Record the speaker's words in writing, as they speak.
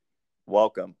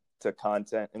Welcome to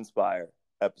Content Inspire,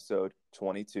 episode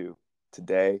 22.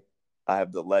 Today, I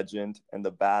have the legend and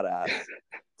the badass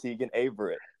Tegan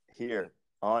Averett here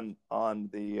on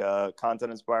the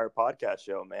Content Inspire podcast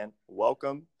show, man.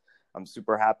 Welcome. I'm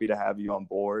super happy to have you on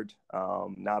board.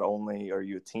 Not only are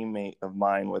you a teammate of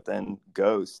mine within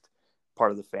Ghost,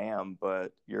 part of the fam,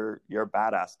 but you're a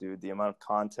badass, dude. The amount of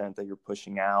content that you're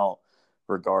pushing out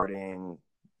regarding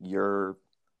your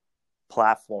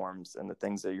platforms and the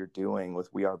things that you're doing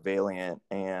with We Are Valiant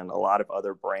and a lot of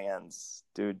other brands,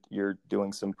 dude, you're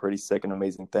doing some pretty sick and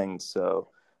amazing things. So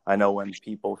I know when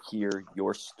people hear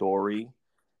your story,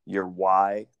 your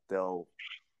why, they'll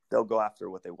go after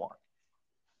what they want.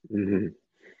 hmm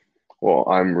Well,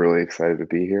 I'm really excited to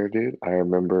be here, dude. I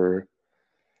remember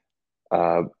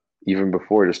uh, even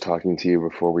before just talking to you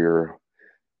before we were,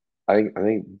 I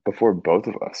think before both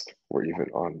of us were even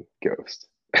on Ghost,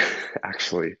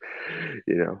 actually,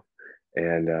 you know.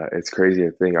 And it's crazy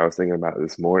to think I was thinking about it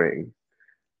this morning.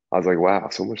 I was like, wow,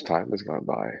 so much time has gone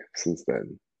by since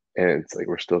then, and it's like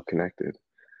we're still connected,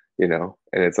 you know.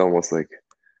 And it's almost like,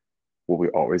 will we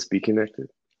always be connected?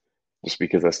 Just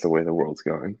because that's the way the world's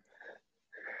going.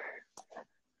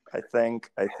 I think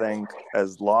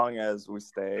as long as we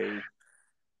stay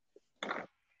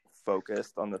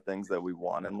focused on the things that we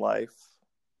want in life,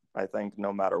 I think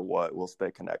no matter what, we'll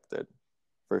stay connected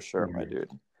for sure, my hmm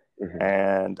dude. hmm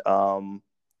And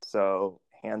so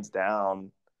hands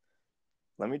down,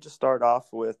 let me just start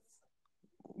off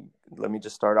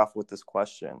with this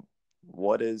question.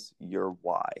 What is your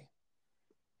why?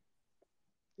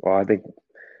 Well, I think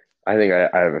I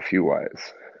have a few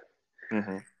whys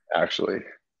Mm-hmm. actually,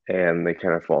 and they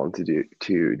kind of fall into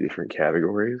two different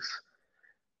categories.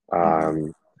 Mm-hmm.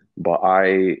 Um, but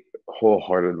I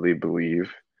wholeheartedly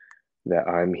believe that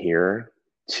I'm here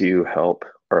to help,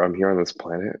 or I'm here on this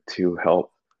planet to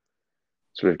help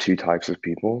sort of two types of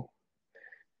people,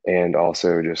 and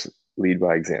also just lead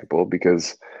by example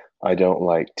because I don't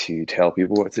like to tell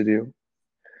people what to do.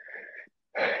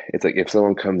 It's like if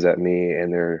someone comes at me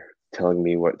and they're telling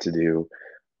me what to do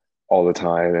all the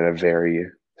time in a very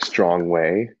strong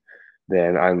way,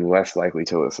 then I'm less likely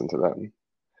to listen to them.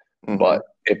 Mm-hmm. But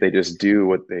if they just do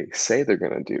what they say they're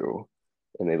going to do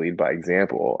and they lead by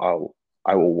example,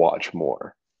 I will watch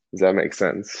more. Does that make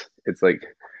sense? It's like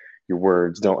your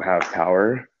words don't have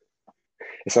power.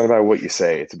 It's not about what you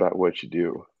say, it's about what you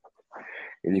do.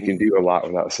 And you can do a lot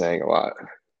without saying a lot.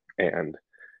 And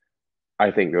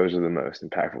I think those are the most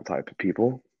impactful type of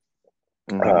people.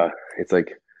 Mm-hmm. Uh, it's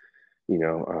like, you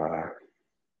know,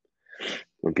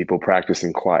 when people practice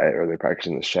in quiet or they practice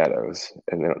in the shadows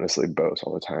and they don't necessarily boast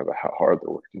all the time about how hard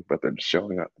they're working, but they're just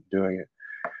showing up and doing it.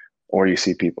 Or you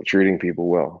see people treating people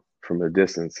well from a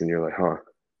distance and you're like, huh,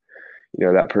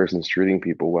 that person's treating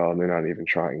people well and they're not even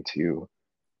trying to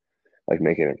like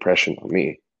make an impression on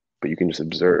me, but you can just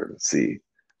observe and see.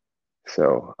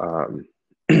 So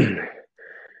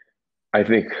I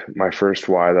think my first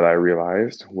why that I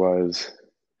realized was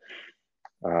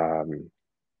um,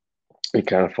 it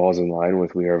kind of falls in line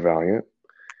with We Are Valiant.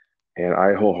 And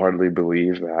I wholeheartedly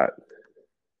believe that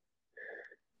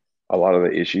a lot of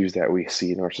the issues that we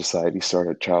see in our society start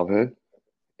at childhood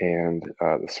and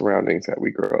the surroundings that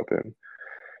we grow up in.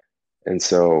 And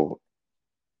so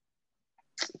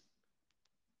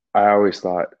I always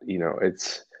thought,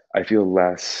 I feel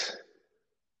less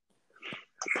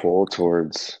pull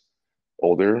towards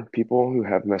older people who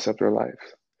have messed up their lives.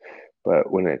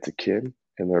 But when it's a kid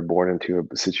and they're born into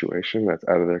a situation that's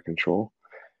out of their control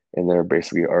and they're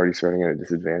basically already starting at a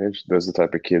disadvantage, those are the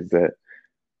type of kids that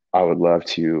I would love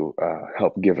to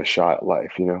help give a shot at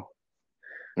life,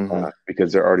 Mm-hmm.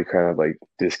 because they're already kind of like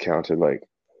discounted. Like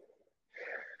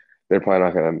they're probably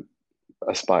not going to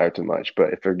aspire to much,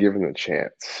 but if they're given a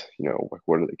chance, like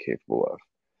what are they capable of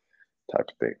type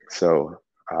of thing. So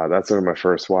that's sort of my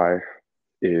first why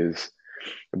is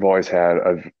I've always had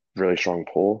a really strong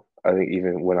pull. I think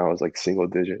even when I was like single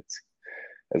digits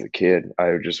as a kid,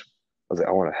 I was like,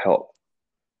 I want to help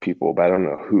people, but I don't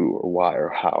know who or why or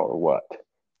how or what.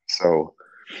 So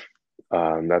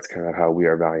that's kind of how We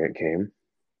Are Valiant came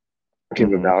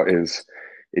Mm-hmm. about. Is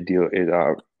it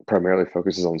primarily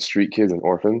focuses on street kids and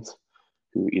orphans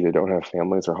who either don't have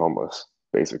families or homeless,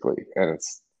 basically. And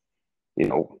it's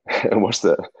and what's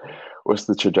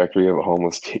the trajectory of a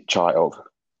homeless child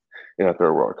in a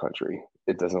third world country?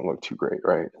 It doesn't look too great,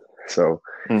 right? So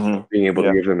Mm-hmm. being able to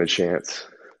Yeah. give them a chance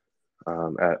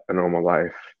at a normal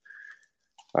life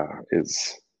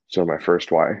is sort of my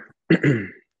first why.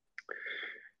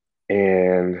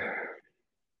 And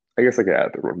I guess I could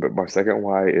add the one, but my second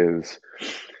why is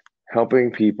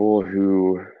helping people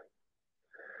who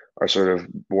are sort of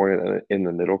born in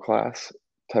the middle class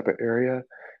type of area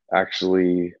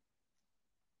actually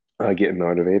get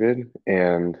motivated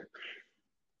and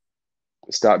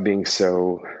stop being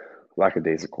so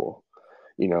lackadaisical,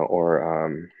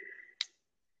 or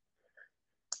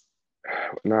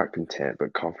not content,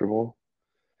 but comfortable.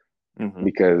 Mm-hmm.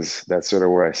 Because that's sort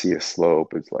of where I see a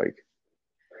slope. It's like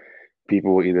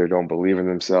people either don't believe in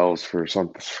themselves for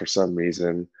some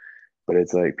reason, but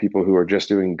it's like people who are just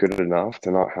doing good enough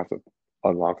to not have to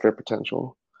unlock their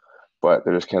potential, but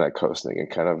they're just kind of coasting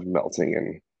and kind of melting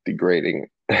and degrading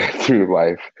through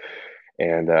life.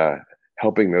 And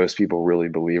helping those people really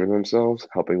believe in themselves,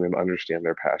 helping them understand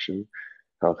their passion,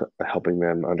 helping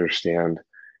them understand,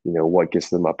 what gets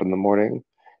them up in the morning.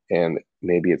 And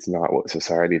maybe it's not what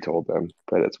society told them,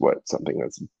 but it's what something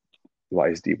that's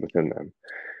lies deep within them.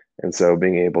 And so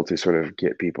being able to sort of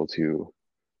get people to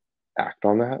act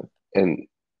on that, and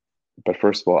but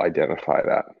first of all, identify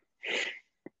that.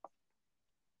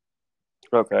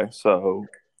 Okay, so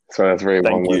So that's very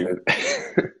thank you. long-winded.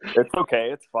 It's okay.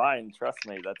 It's fine. Trust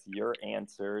me. That's your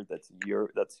answer. That's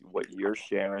what you're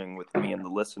sharing with me and the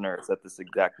listeners at this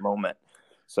exact moment.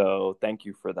 So thank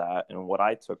you for that. And what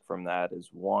I took from that is,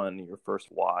 one, your first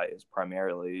why is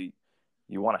primarily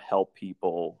you want to help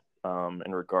people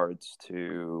in regards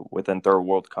to within third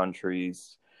world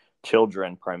countries,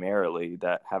 children primarily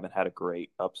that haven't had a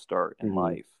great upstart in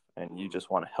life, and you just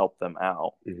want to help them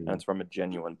out. And it's from a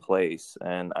genuine place.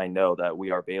 And I know that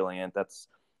We Are Valiant, that's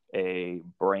a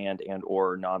brand and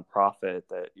or nonprofit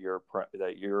that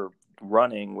you're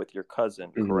running with your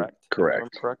cousin, correct? Correct.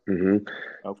 Correct.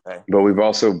 Okay. But we've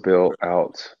also built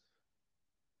out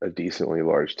a decently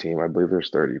large team. I believe there's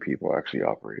 30 people actually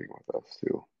operating with us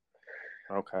too.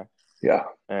 Okay. Yeah.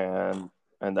 And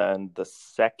then the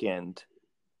second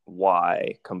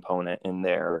why component in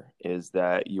there is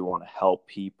that you want to help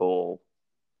people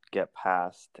get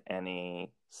past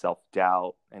any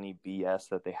self-doubt, any BS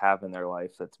that they have in their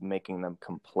life that's making them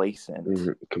complacent.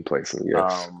 Complacent,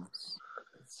 yes.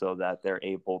 So that they're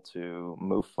able to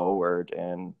move forward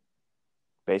and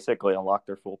basically unlock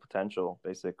their full potential,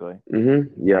 basically.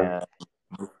 Yeah.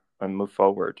 And move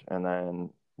forward and then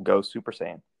go Super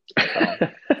Saiyan.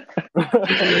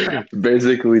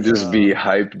 Basically just be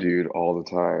hype dude all the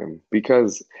time.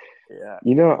 Because yeah.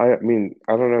 I mean,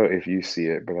 I don't know if you see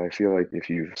it, but I feel like if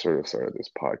you've sort of started this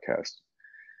podcast,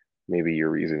 maybe your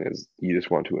reason is you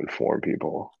just want to inform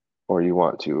people, or you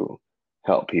want to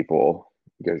help people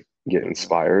get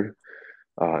inspired.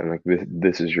 And like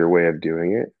this is your way of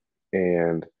doing it.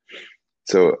 And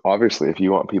so obviously, if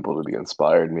you want people to be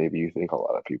inspired, maybe you think a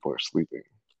lot of people are sleeping.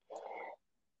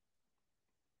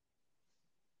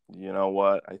 You know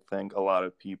what? I think a lot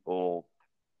of people,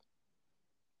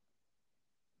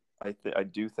 I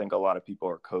do think a lot of people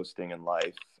are coasting in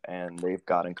life and they've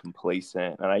gotten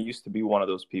complacent. And I used to be one of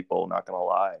those people, not going to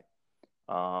lie.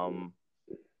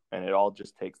 And it all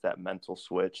just takes that mental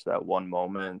switch, that one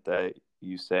moment that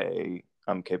you say,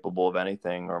 I'm capable of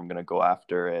anything, or I'm going to go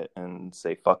after it and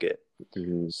say, fuck it.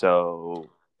 So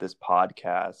this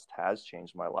podcast has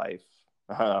changed my life.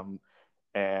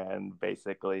 And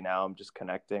basically now I'm just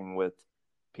connecting with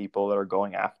people that are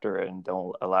going after it and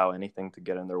don't allow anything to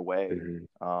get in their way.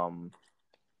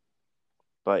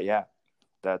 But yeah,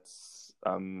 that's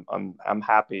I'm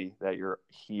happy that you're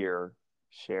here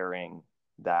sharing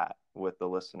that with the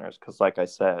listeners, because like I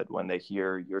said, when they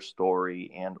hear your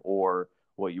story and or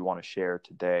what you want to share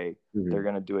today, they're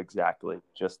going to do exactly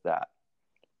just that.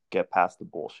 Get past the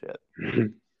bullshit.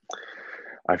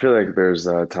 I feel like there's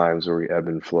times where we ebb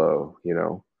and flow,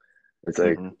 It's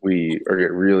like we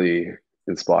get really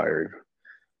inspired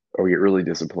or we get really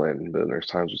disciplined, but then there's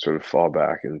times we sort of fall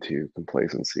back into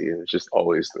complacency. And it's just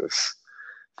always this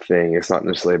thing. It's not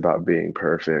necessarily about being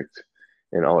perfect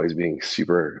and always being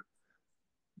super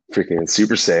freaking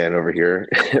Super Saiyan over here,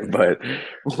 but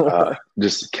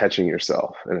just catching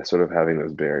yourself and sort of having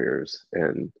those barriers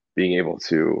and being able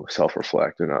to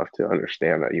self-reflect enough to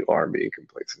understand that you are being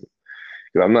complacent.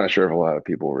 Because I'm not sure if a lot of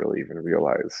people really even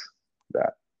realize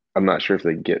that. I'm not sure if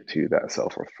they get to that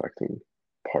self-reflecting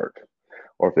part,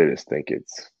 or if they just think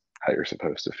it's how you're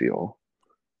supposed to feel.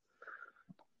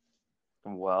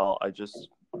 Well, I just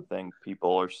think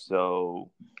people are so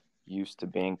used to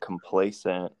being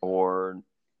complacent or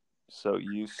so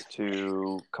used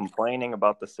to complaining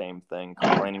about the same thing,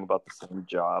 complaining about the same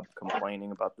job,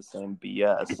 complaining about the same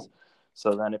BS.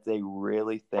 So then if they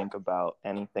really think about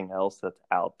anything else that's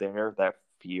out there, that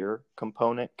fear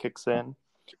component kicks in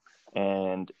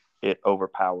and it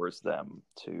overpowers them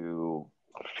to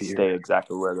stay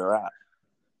exactly where they're at.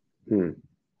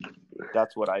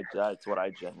 That's what I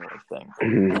genuinely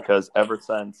think. Because ever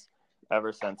since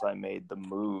ever since I made the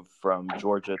move from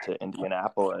Georgia to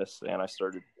Indianapolis and I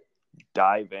started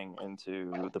diving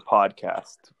into the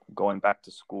podcast, going back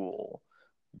to school,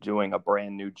 doing a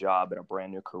brand new job and a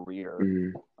brand new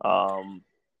career.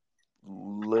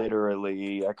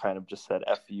 Literally, I kind of just said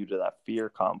F you to that fear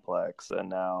complex, and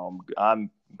now I'm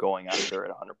going after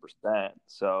it 100%.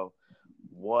 So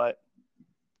what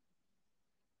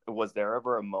was there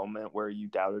ever a moment where you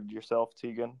doubted yourself,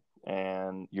 Tegan,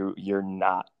 and you're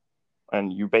not,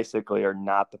 and you basically are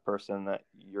not the person that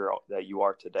you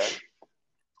are today?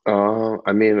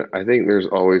 I mean, I think there's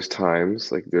always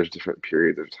times, like there's different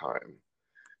periods of time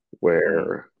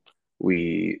where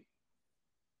we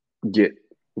get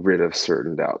rid of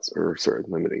certain doubts or certain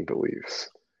limiting beliefs,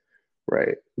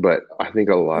 right? But I think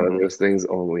a lot of those things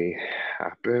only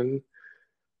happen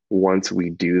once we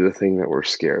do the thing that we're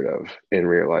scared of and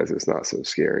realize it's not so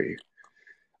scary.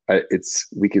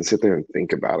 We can sit there and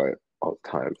think about it all the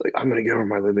time, like I'm gonna get over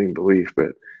my limiting belief,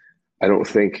 but I don't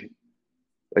think,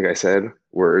 like I said,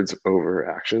 words over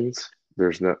actions.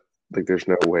 There's no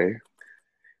way.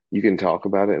 You can talk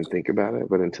about it and think about it,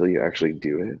 but until you actually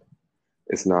do it,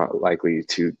 it's not likely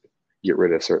to get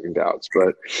rid of certain doubts.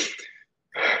 But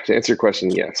to answer your question,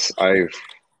 yes, I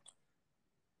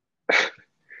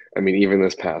mean, even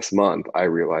this past month, I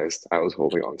realized I was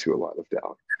holding on to a lot of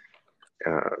doubt.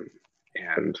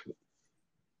 And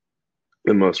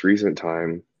the most recent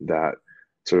time that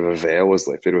sort of a veil was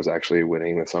lifted was actually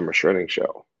winning the Summer Shredding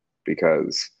Show,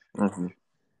 because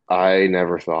I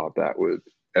never thought that would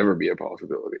ever be a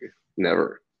possibility.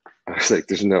 Never. I was like,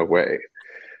 there's no way.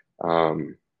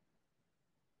 And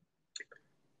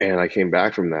I came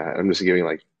back from that. I'm just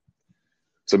giving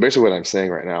so basically what I'm saying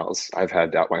right now is I've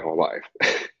had doubt my whole life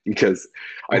because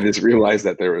I just realized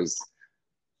that there was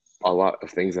a lot of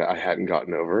things that I hadn't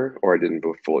gotten over or I didn't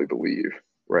fully believe,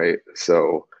 right?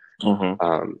 So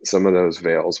some of those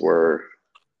veils were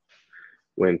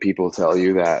when people tell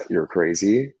you that you're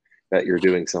crazy, that you're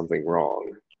doing something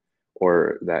wrong,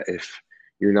 or that if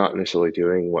you're not initially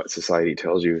doing what society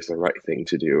tells you is the right thing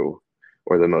to do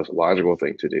or the most logical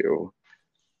thing to do,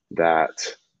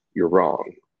 that you're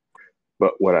wrong.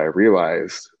 But what I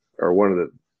realized, or one of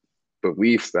the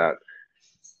beliefs that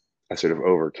I sort of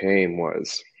overcame,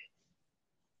 was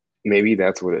maybe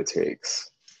that's what it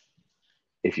takes.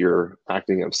 If you're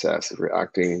acting obsessed, if you're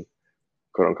acting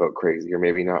quote unquote crazy, you're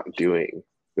maybe not doing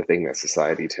the thing that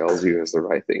society tells you is the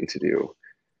right thing to do.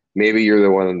 Maybe you're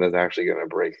the one that's actually going to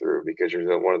break through because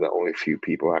you're one of the only few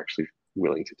people actually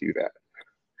willing to do that.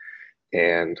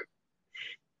 And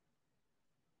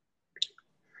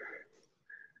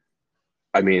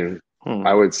I mean,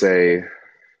 I would say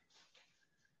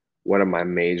one of my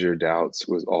major doubts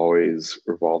was always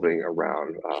revolving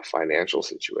around financial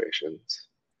situations.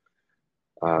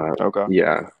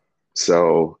 Yeah.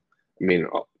 So, I mean,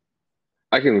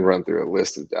 I can run through a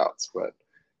list of doubts, but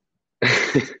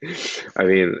I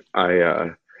mean,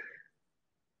 I've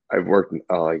worked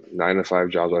like 9 to 5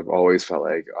 jobs. I've always felt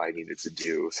like I needed to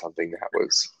do something that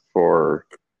was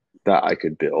that I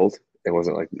could build. It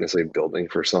wasn't like necessarily building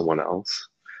for someone else.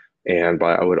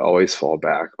 But I would always fall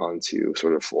back onto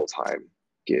sort of full-time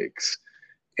gigs.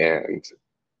 And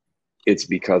it's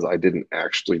because I didn't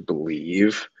actually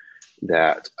believe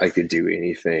that I could do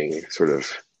anything sort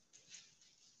of,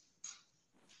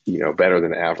 better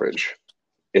than average.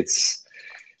 I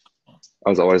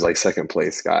was always like second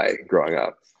place guy growing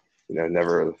up,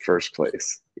 never the first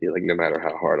place, like no matter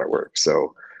how hard I worked.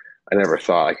 So I never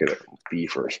thought I could be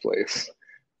first place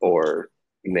or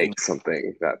make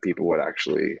something that people would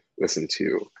actually listen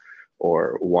to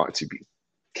or want to be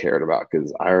cared about.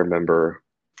 Because I remember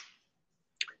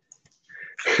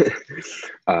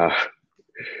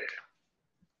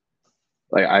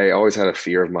like I always had a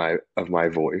fear of my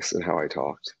voice and how I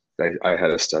talked. I had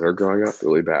a stutter growing up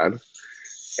really bad.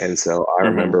 And so I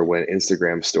remember when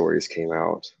Instagram stories came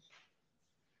out,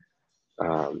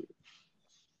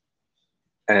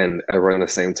 and around the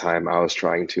same time I was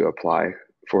trying to apply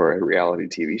for a reality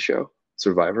TV show,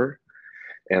 Survivor.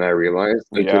 And I realized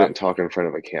I couldn't talk in front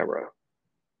of a camera.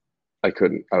 I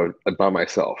couldn't. I would by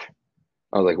myself.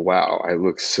 I was like, wow, I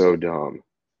look so dumb.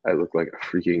 I look like a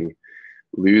freaking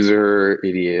loser,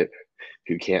 idiot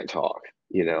who can't talk,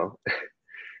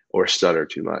 or stutter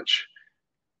too much.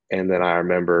 And then I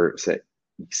remember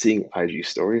seeing IG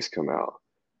stories come out,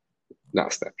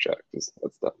 not Snapchat, because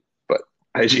that's dumb, but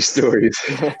IG stories.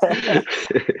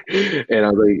 And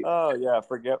I was like, oh yeah,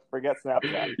 forget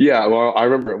Snapchat. Yeah, well, I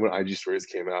remember when IG stories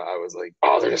came out, I was like,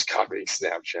 oh, they're just copying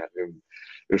Snapchat.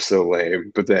 They're so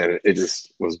lame. But then it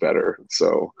just was better.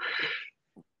 So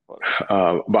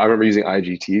funny. But I remember using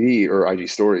IGTV or IG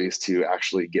stories to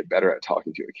actually get better at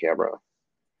talking to a camera.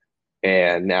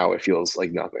 And now it feels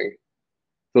like nothing.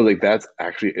 So like that's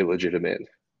actually a legitimate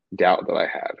doubt that I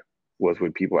had was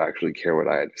would people actually care what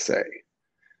I had to say?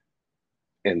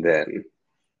 And then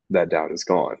that doubt is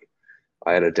gone.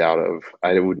 I had a doubt of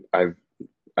I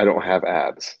don't have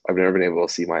abs. I've never been able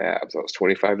to see my abs. I was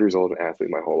 25 years old, an athlete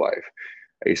my whole life.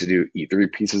 I used to eat 3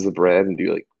 pieces of bread and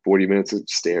do like 40 minutes of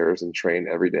stairs and train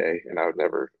every day, and I would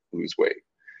never lose weight.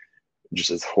 Just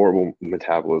this horrible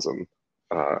metabolism.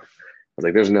 I was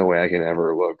like, there's no way I can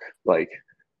ever look like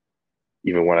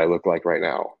even what I look like right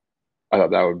now. I thought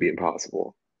that would be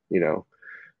impossible, you know.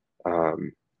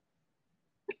 Um,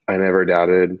 I never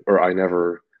doubted, or I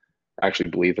never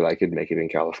actually believed that I could make it in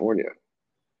California.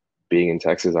 Being in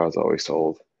Texas, I was always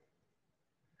told,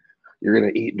 you're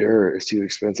gonna eat dirt. It's too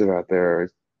expensive out there.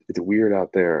 It's weird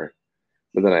out there.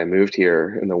 But then I moved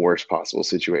here in the worst possible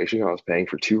situation. I was paying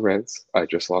for 2 rents. I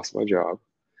just lost my job.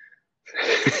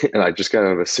 And I just got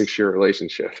out of a 6-year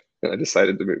relationship. And I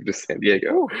decided to move to San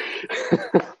Diego.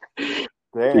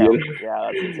 Damn. Yeah,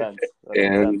 that's intense. That's intense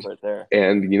and right there.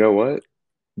 and you know what?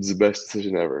 It's the best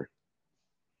decision ever.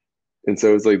 And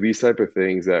so it's like these type of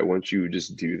things that once you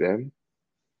just do them,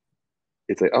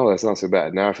 it's like, oh, that's not so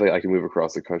bad. Now I feel like I can move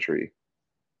across the country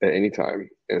at any time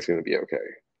and it's going to be okay.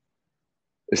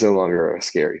 It's no longer a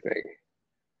scary thing.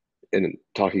 And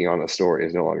talking on a story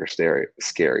is no longer scary.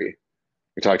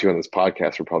 We talked to you on this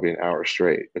podcast for probably an hour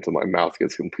straight until my mouth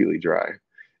gets completely dry.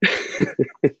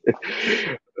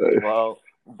 Well,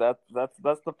 that's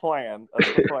the plan.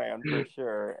 That's the plan for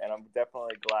sure. And I'm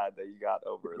definitely glad that you got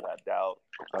over that doubt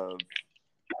of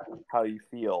how you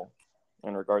feel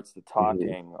in regards to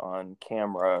talking on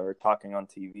camera or talking on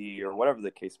TV or whatever the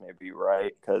case may be,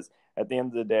 right? Because at the end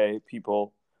of the day,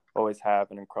 people always have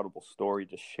an incredible story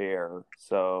to share.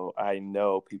 So I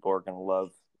know people are going to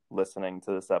love listening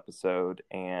to this episode,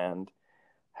 and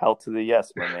hell to the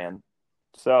yes, my man.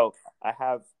 So I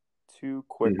have two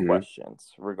quick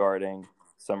questions regarding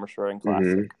Summer Shredding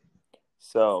Classic.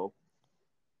 So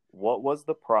what was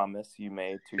the promise you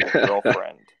made to your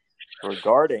girlfriend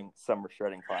regarding Summer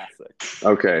Shredding Classic?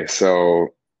 Okay,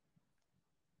 so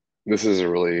this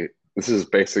is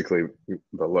basically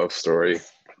the love story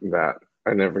that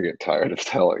I never get tired of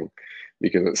telling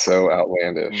because it's so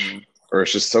outlandish or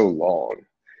it's just so long.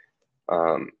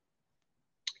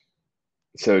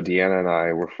 So Deanna and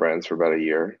I were friends for about a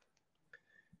year,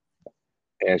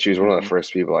 and she was one of the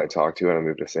first people I talked to when I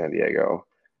moved to San Diego,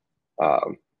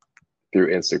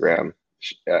 through Instagram.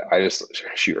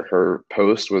 Her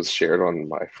post was shared on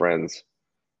my friend's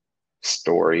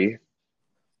story,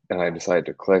 and I decided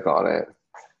to click on it,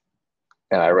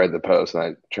 and I read the post and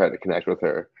I tried to connect with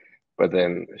her, but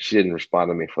then she didn't respond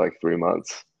to me for like 3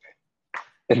 months.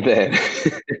 And then,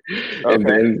 and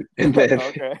then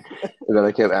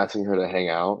I kept asking her to hang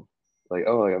out. Like,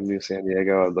 oh, like, I'm new to San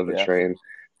Diego. I'd love to train.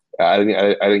 I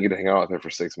didn't get to hang out with her for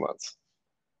 6 months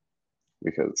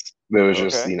because it was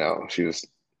just, she was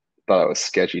thought I was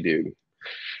sketchy, dude.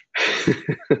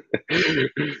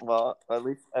 Well, at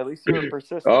least you were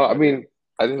persistent. Oh, I mean,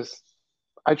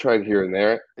 I tried here and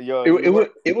there.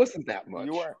 It wasn't that much.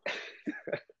 You weren't.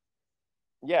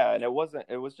 Yeah, and it was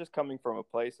just coming from a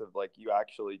place of like you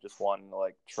actually just wanting to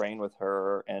like train with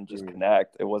her and just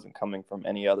connect. It wasn't coming from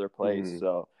any other place.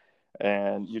 So,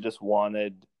 and you just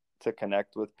wanted to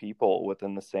connect with people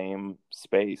within the same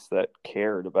space that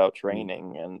cared about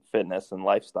training and fitness and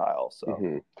lifestyle.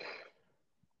 So,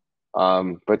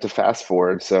 but to fast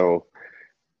forward, so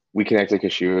we connected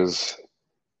because she was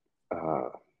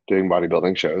doing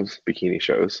bodybuilding shows, bikini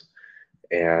shows,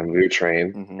 and we would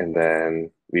train, and then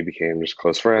we became just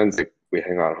close friends. Like, we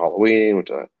hang out on Halloween, went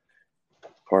to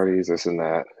parties, this and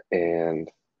that, and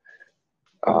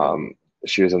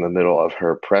she was in the middle of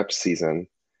her prep season,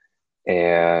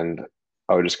 and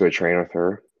I would just go train with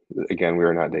her. Again, we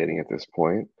were not dating at this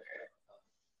point.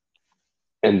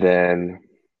 And then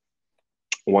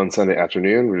one Sunday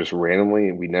afternoon,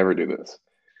 we never do this.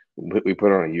 We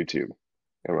put it on YouTube,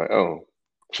 and we're like, oh,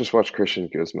 let's just watch Christian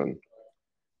Guzman.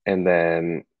 And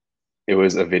then it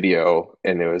was a video,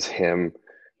 and it was him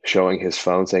showing his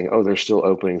phone saying, oh, there's still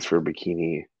openings for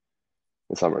bikini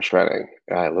and summer shredding.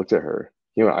 And I looked at her,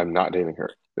 I'm not dating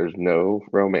her. There's no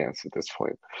romance at this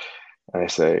point. And I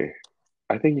say,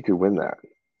 I think you could win that.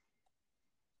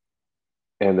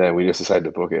 And then we just decided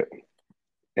to book it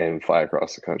and fly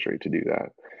across the country to do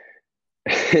that.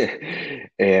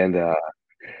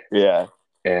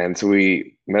 And so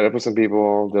we met up with some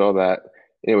people, did all that.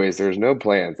 Anyways, there was no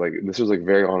plans. Like, this was like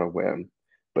very on a whim.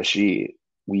 But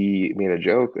we made a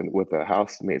joke with the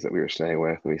housemates that we were staying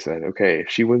with. And we said, okay, if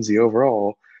she wins the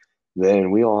overall,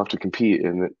 then we all have to compete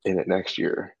in it next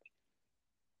year.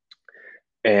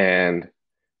 And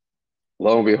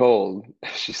lo and behold,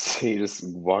 she just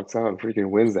walks out and freaking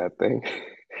wins that thing.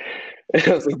 And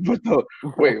I was like, what the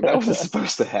wait, that wasn't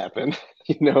supposed to happen.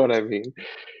 You know what I mean?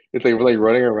 If they were like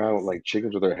running around with like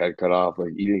chickens with their head cut off,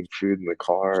 like eating food in the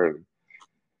car and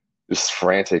just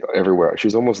frantic everywhere. She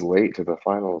was almost late to the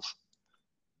finals.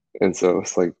 And so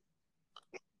it's like,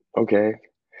 okay.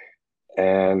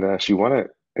 And she won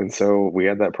it. And so we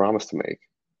had that promise to make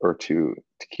or to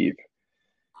keep.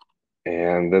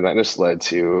 And then that just led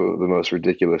to the most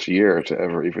ridiculous year to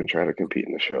ever even try to compete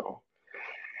in the show.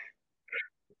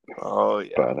 Oh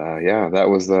yeah. But yeah, that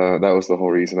was the whole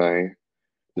reason I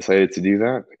decided to do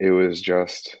that. It was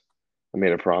just I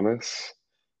made a promise,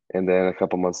 and then a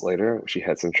couple months later, she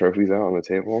had some trophies out on the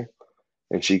table,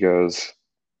 and she goes,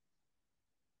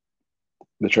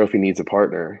 "The trophy needs a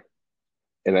partner,"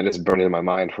 and that just burned in my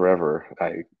mind forever.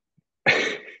 I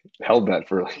held that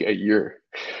for like a year.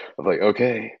 I'm like,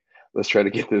 okay, let's try to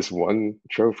get this one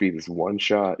trophy, this one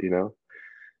shot,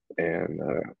 and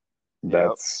Yep.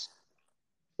 that's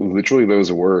literally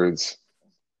those words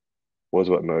was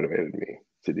what motivated me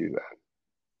to do that.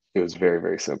 It was very,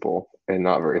 very simple and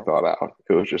not very thought out.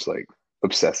 It was just like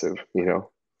obsessive.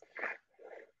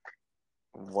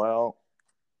 Well,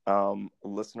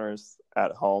 listeners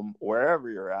at home, wherever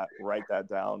you're at, write that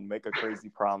down. Make a crazy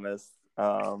promise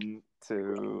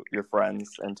to your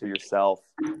friends and to yourself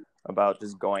about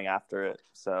just going after it.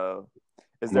 So,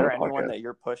 is I'm on a there anyone podcast. that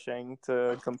you're pushing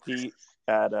to compete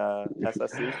at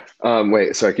SSC?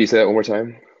 Wait, sorry, can you say that one more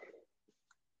time?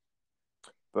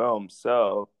 Boom.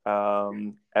 So,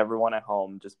 everyone at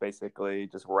home, just basically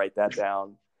just write that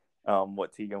down.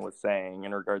 What Tegan was saying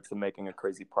in regards to making a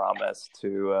crazy promise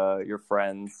to your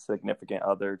friends, significant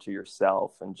other, to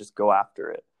yourself, and just go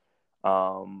after it.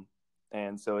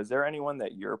 And so, is there anyone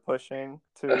that you're pushing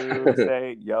to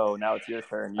say, "Yo, now it's your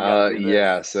turn. You got to do this"?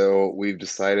 Yeah, so we've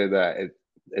decided that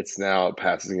it's now a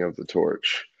passing of the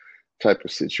torch type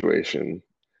of situation.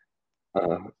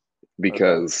 Uh, Okay.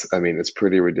 because I mean it's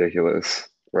pretty ridiculous,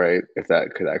 right? If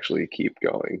that could actually keep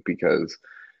going. Because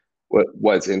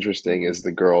what's interesting Mm-hmm. is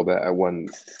the girl that I won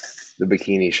the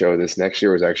bikini show this next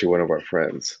year was actually one of our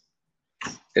friends.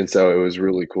 And so it was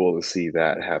really cool to see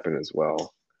that happen as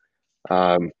well.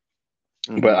 Um,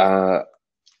 but Mm-hmm.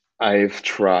 I've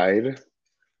tried.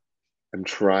 I'm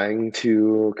trying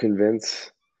to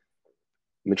convince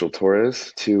Mitchell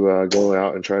Torres to go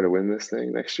out and try to win this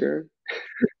thing next year.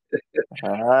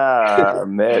 Ah,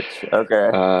 Mitch. Okay.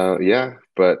 Yeah,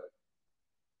 but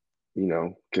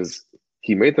because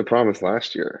he made the promise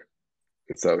last year,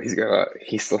 and so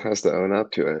he still has to own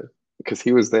up to it because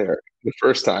he was there the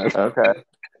first time. Okay.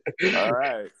 All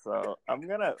right. So I'm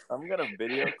gonna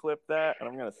video clip that and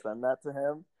I'm gonna send that to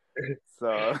him.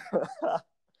 So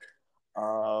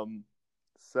um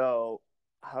so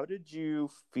how did you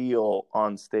feel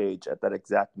on stage at that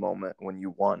exact moment when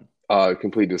you won?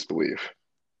 Complete disbelief,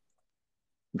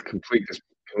 complete dis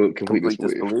complete Complete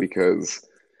disbelief, disbelief? because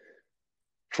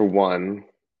for one,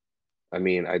 I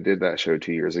mean, I did that show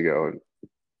 2 years ago and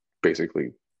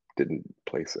basically didn't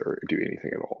place or do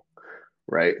anything at all,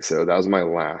 right? So that was my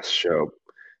last show.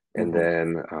 And Mm-hmm.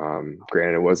 then,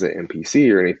 granted, it wasn't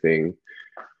NPC or anything,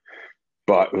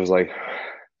 but it was like,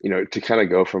 to kind of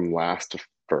go from last to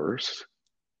first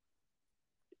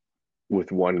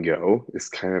with one go is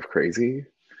kind of crazy.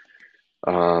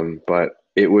 But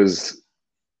it was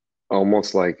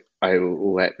almost like I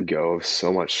let go of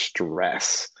so much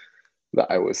stress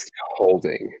that I was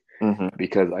holding Mm-hmm.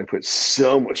 because I put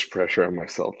so much pressure on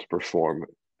myself to perform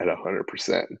at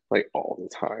 100%, like all the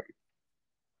time.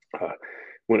 Uh,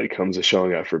 when it comes to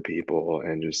showing up for people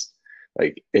and just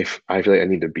like if I feel like I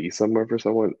need to be somewhere for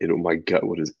someone, my gut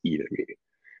will just eat at me.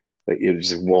 Like it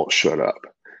just won't shut up.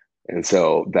 And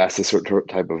so that's the sort of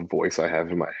type of voice I have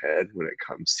in my head when it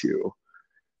comes to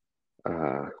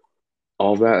uh,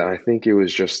 all that. And I think it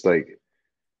was just like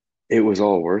it was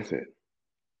all worth it.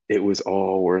 It was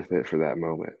all worth it for that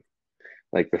moment.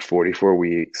 Like the 44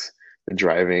 weeks, the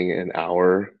driving an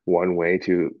hour one way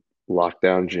to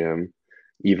lockdown gym,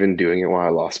 even doing it while I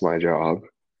lost my job,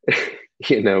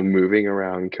 moving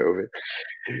around COVID.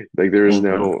 Like there is Mm-hmm.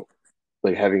 no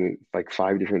like having like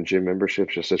five different gym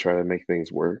memberships just to try to make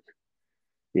things work,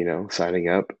 signing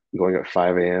up, going at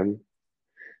 5 a.m.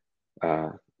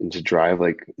 And to drive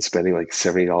like spending like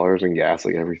 $70 in gas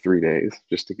like every 3 days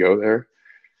just to go there.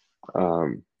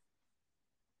 Um,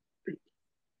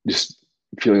 just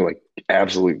feeling like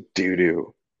absolute doo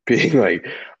doo, being like,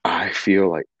 I feel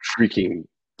like freaking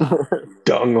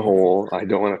dung hole. I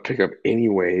don't want to pick up any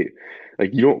weight.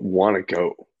 Like, you don't want to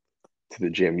go. to the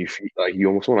gym. You feel like you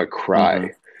almost want to cry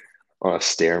Mm-hmm. on a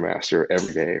Stairmaster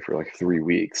every day for like 3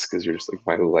 weeks because you're just like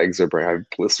my legs are burning. I have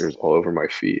blisters all over my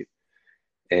feet,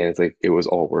 and it's like it was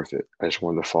all worth it. I just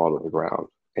wanted to fall to the ground,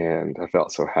 and I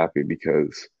felt so happy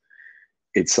because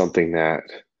it's something that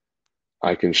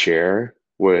I can share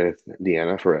with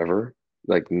Deanna forever.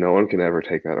 Like no one can ever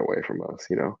take that away from us,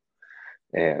 you know?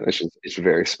 And it's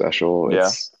very special. Yeah.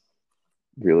 It's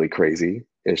really crazy.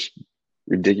 It's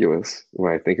ridiculous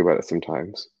when I think about it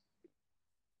sometimes.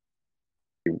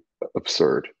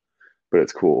 Absurd, but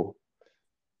it's cool.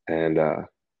 And I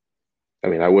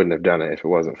mean, I wouldn't have done it if it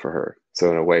wasn't for her.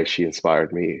 So in a way, she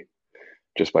inspired me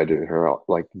just by doing her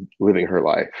like living her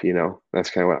life, you know? That's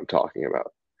kind of what I'm talking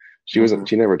about. Mm-hmm.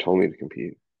 She never told me to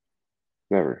compete.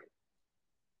 Never.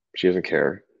 She doesn't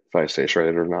care if I stay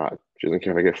shredded or not. She doesn't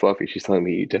care if I get fluffy. She's telling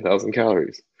me eat 10,000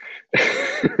 calories.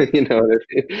 You know what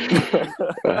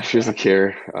I mean? She doesn't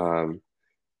care.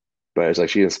 But it's like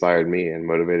she inspired me and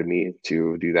motivated me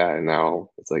to do that. And now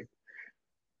it's like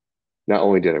not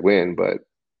only did I win, but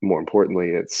more importantly,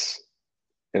 it's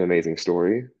an amazing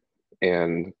story.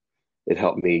 And it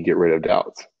helped me get rid of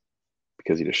doubts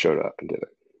because he just showed up and did it.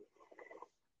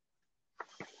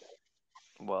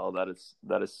 Well, that is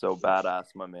so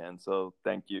badass, my man. So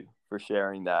thank you for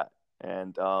sharing that.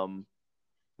 And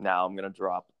now I'm gonna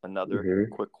drop another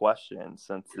Mm-hmm. quick question.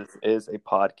 Since this is a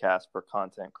podcast for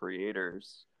content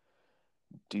creators,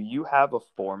 do you have a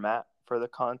format for the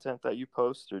content that you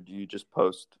post, or do you just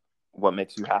post what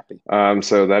makes you happy?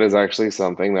 So that is actually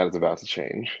something that is about to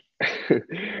change.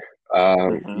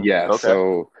 Mm-hmm. Yeah, Okay.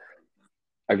 so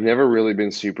I've never really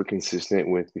been super consistent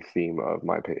with the theme of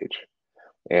my page.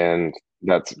 And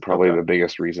that's probably Okay. the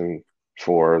biggest reason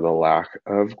for the lack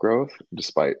of growth,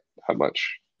 despite how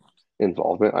much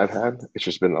involvement I've had. It's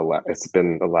just been it's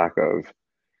been a lack of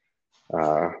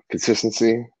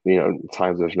consistency, you know,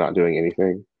 times of not doing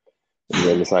anything and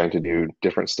then deciding to do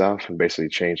different stuff and basically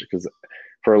change it. Because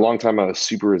for a long time, I was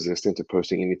super resistant to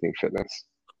posting anything fitness.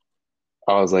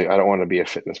 I was like, I don't want to be a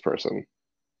fitness person,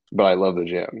 but I love the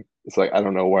gym. It's like, I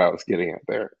don't know where I was getting at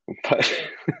there, but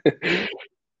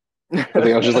I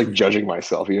think I was just like judging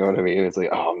myself. You know what I mean? It's like,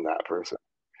 oh, I'm that person.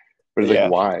 But it's like, Yeah,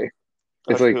 why?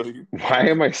 I It's like, feel you. why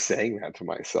am I saying that to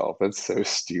myself? That's so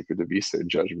stupid to be so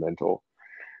judgmental,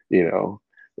 you know,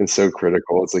 and so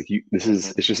critical. It's like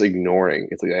Mm-hmm. it's just ignoring.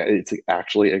 It's like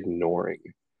actually ignoring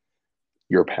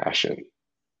your passion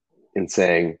and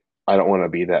saying, I don't want to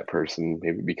be that person,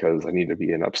 maybe because I need to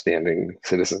be an upstanding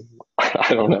citizen.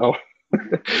 I don't know.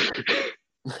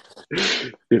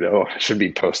 You know, I should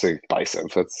be posting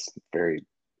biceps. That's very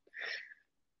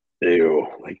ew.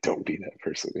 Like, don't be that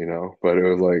person, you know? But it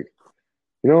was like,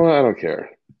 you know what? I don't care.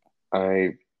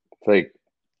 I like,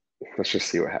 let's just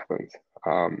see what happens.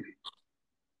 Um,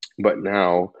 but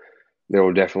now there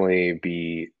will definitely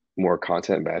be more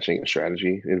content batching and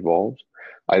strategy involved.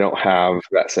 I don't have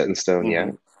that set in stone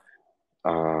yet,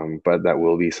 Mm-hmm. but that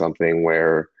will be something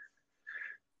where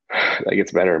that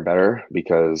gets better and better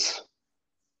because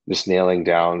just nailing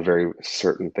down very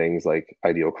certain things like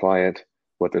ideal client,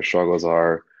 what their struggles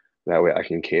are. That way I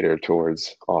can cater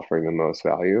towards offering the most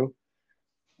value.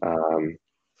 Um,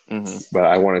 Mm-hmm. but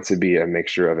I want it to be a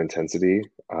mixture of intensity,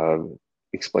 of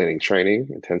explaining training,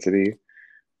 intensity,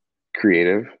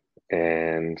 creative,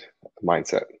 and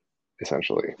mindset,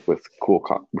 essentially, with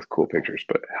with cool pictures.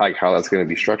 But how that's going to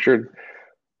be structured,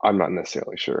 I'm not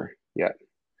necessarily sure yet.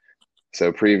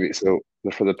 So for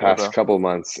the past Okay. couple of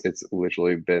months, it's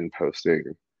literally been posting.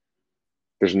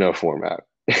 There's no format.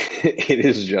 It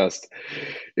is just,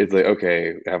 it's like,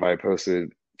 okay, have I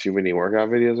posted too many workout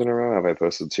videos in a row? Have I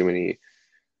posted too many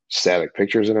static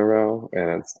pictures in a row?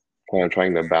 And it's kind of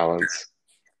trying to balance.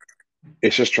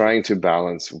 It's just trying to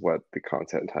balance what the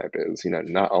content type is, you know,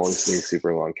 not always being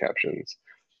super long captions,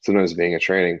 sometimes being a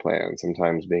training plan,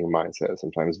 sometimes being a mindset,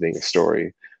 sometimes being a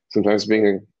story, sometimes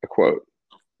being a quote,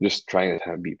 just trying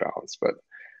to be balanced, but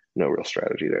no real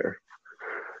strategy there.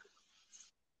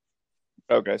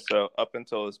 Okay, so up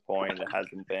until this point, there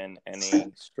hasn't been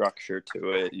any structure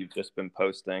to it. You've just been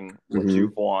posting what Mm-hmm.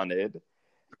 you've wanted.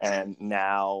 And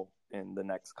now, in the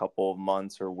next couple of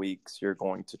months or weeks, you're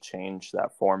going to change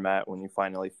that format when you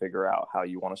finally figure out how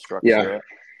you want to Yeah. structure it.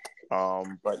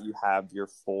 But you have your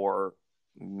four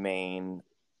main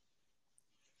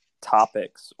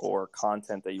topics or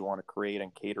content that you want to create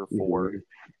and cater for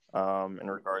Mm-hmm. in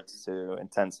regards to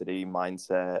intensity,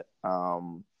 mindset,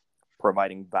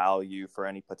 providing value for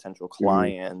any potential Mm-hmm.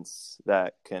 clients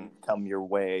that can come your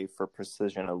way for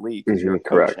Precision Elite because you're Mm-hmm.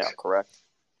 a coach now, Correct. correct?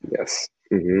 Yes.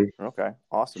 Hmm. Okay,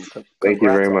 awesome. Thank you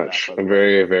very Congrats on that, much. by the I'm way.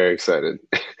 very, very excited.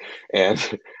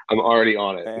 And I'm already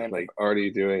on it. And Like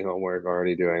already doing homework,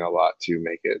 already doing a lot to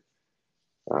make it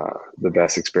the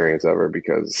best experience ever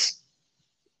because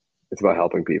it's about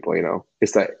helping people, you know.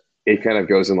 It's that it kind of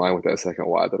goes in line with that second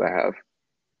why that I have.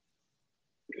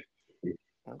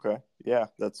 okay, yeah,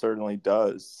 that certainly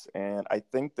does. And I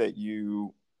think that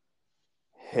you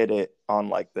hit it on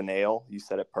like the nail. You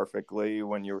said it perfectly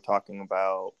when you were talking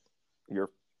about your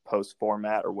post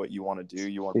format or what you want to do.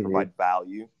 You want to Hmm. provide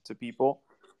value to people.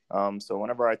 So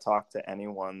whenever I talk to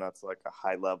anyone that's like a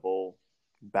high level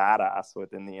badass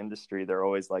within the industry, they're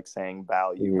always like saying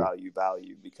value, Hmm. value,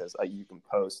 value, because you can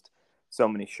post so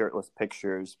many shirtless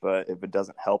pictures, but if it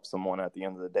doesn't help someone at the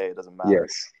end of the day, it doesn't matter.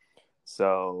 Yes.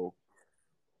 So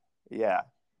yeah,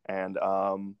 and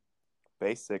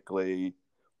basically,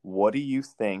 what do you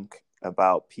think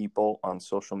about people on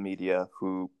social media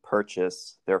who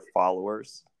purchase their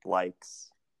followers,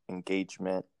 likes,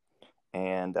 engagement,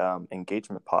 and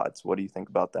engagement pods? What do you think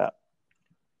about that?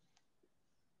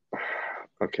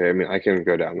 Okay, I mean, I can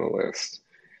go down the list.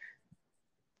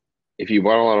 If you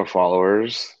want a lot of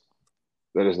followers,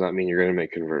 that does not mean you're going to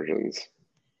make conversions.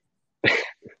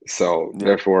 So Yep.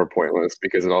 therefore pointless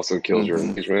because it also kills your Mm-hmm.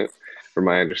 engagement, from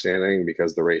my understanding,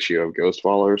 because the ratio of ghost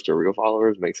followers to real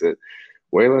followers makes it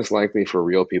way less likely for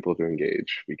real people to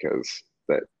engage because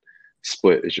that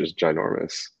split is just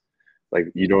ginormous. Like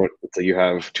you don't, so you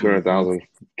have Mm-hmm. 200,000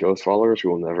 ghost followers who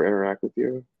will never interact with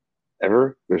you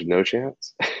ever. There's no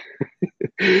chance.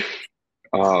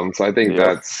 So I think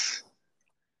Yep.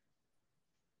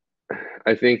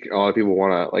 I think a lot of people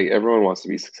want to, like, everyone wants to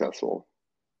be successful.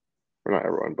 Or not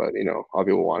everyone, but you know, a lot of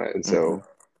people want it. And Mm-hmm. so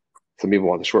some people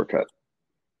want the shortcut.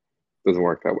 It doesn't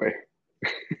work that way.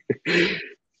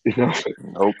 You know,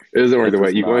 Nope. it doesn't work It that way.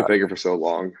 does You can only not. fake it for so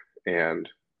long, and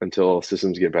until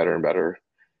systems get better and better,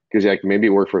 because like maybe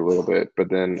it worked for a little bit, but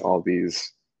then all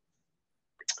these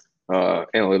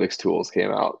analytics tools came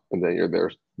out, and then you're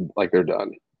there, like they're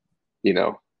done. You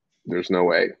know, there's no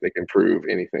way they can prove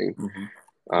anything.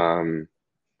 Mm-hmm. Um,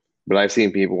 but I've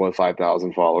seen people with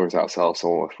 5,000 followers outsell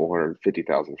someone with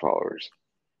 450,000 followers.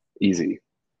 Easy,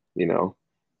 you know.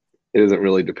 It doesn't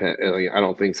really depend. I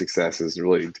don't think success is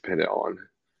really dependent on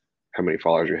how many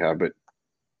followers you have, but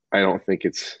I don't think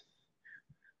it's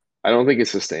I don't think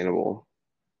it's sustainable.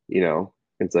 You know,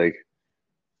 it's like,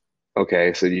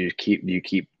 okay, so you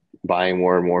keep buying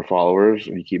more and more followers,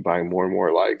 and you keep buying more and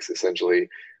more likes, essentially.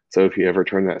 So if you ever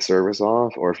turn that service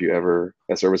off, or if you ever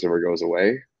that service ever goes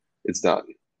away, it's done.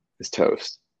 It's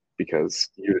toast because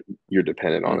you're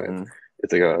dependent on it. Mm-hmm.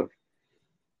 It's like a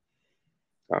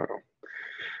I don't know.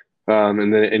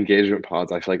 And then engagement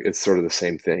pods, I feel like it's sort of the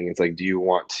same thing. It's like, do you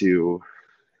want to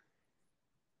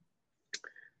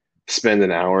spend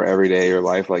an hour every day of your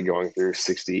life like going through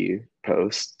 60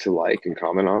 posts to like and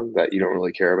comment on that you don't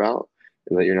really care about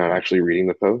and that you're not actually reading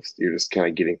the post? You're just kind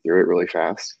of getting through it really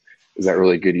fast. Is that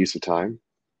really good use of time?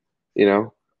 You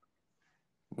know?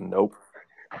 Nope.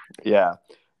 Yeah.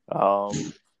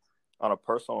 Um, on a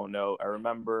personal note, I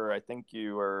remember I think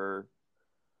you were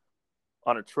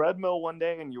on a treadmill one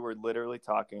day and you were literally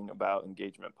talking about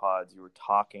engagement pods. You were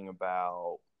talking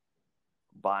about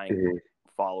buying Hmm.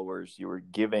 followers. You were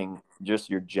giving just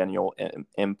your genuine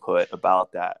input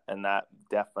about that. And that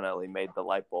definitely made the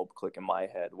light bulb click in my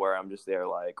head where I'm just there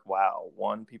like, wow,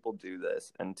 one, people do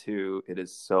this. And two, it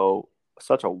is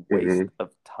such a waste Hmm.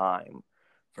 of time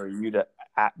for you to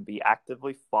be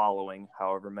actively following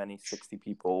however many 60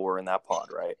 people were in that pod,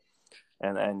 right?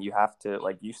 And then you have to,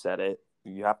 like you said it,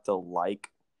 you have to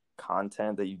like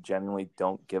content that you genuinely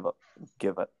don't give a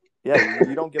yeah,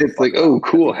 you don't give a It's like, fuck oh, about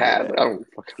at the cool end of the hat, but day. I don't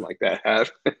fucking like that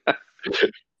hat.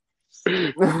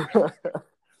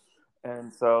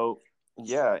 And so,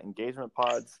 yeah, engagement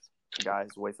pods,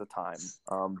 guys, waste of time.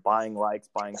 Buying likes,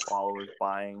 buying followers,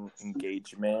 buying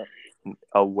engagement,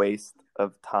 a waste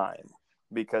of time.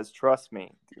 Because trust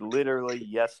me, literally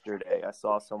yesterday, I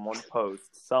saw someone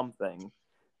post something,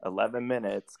 11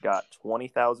 minutes, got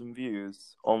 20,000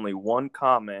 views, only one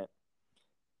comment,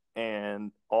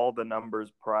 and all the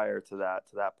numbers prior to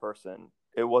that person,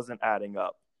 it wasn't adding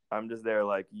up. I'm just there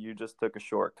like you just took a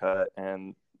shortcut,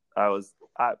 and I was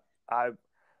I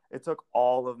it took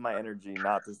all of my energy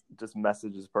not to just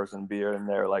message this person, be in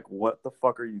there like, what the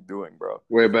fuck are you doing, bro?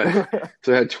 Wait, but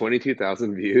so it had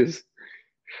 22,000 views.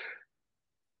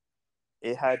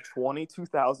 It had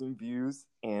 22,000 views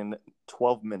in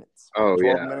 12 minutes. Oh 12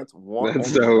 yeah, minutes, that's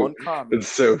only so one comment, that's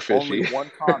so only fishy.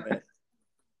 one comment,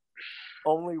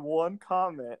 only one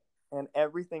comment, and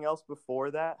everything else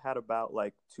before that had about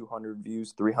like 200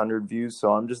 views, 300 views.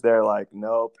 So I'm just there like,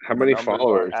 nope, How the many numbers aren't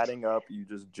followers? adding up. You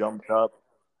just jumped up.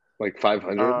 Like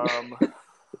 500? Um,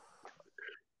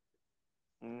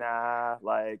 nah,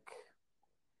 like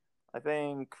I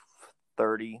think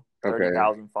 30 thirty Okay.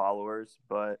 thousand followers,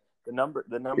 but the numbers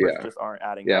Yeah. just aren't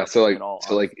adding Yeah. up So in like all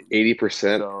so like honesty.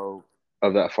 80% So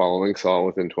of that following saw it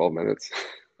within 12 minutes.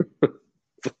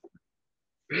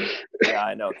 yeah,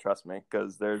 I know, trust me,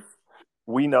 because there's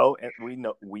we know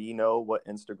what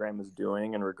Instagram is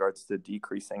doing in regards to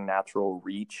decreasing natural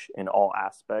reach in all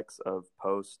aspects of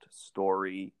post,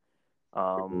 story,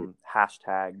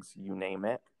 hashtags, you name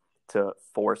it, to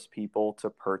force people to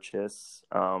purchase,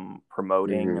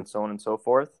 promoting, Hmm. and so on and so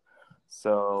forth.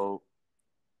 So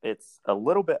it's a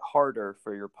little bit harder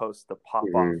for your post to pop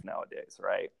off Hmm. nowadays,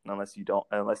 right? Unless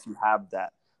you have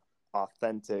that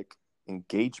authentic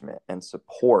engagement and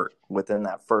support within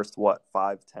that first what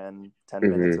 5 10 10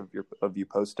 minutes Hmm. of you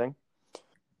posting.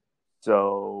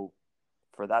 So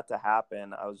for that to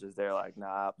happen, I was just there like,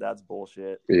 nah, that's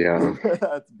bullshit. Yeah.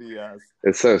 That's BS.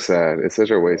 It's so sad. It's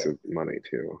such a waste But of money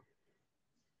too.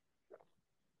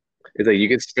 It's like you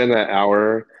could spend that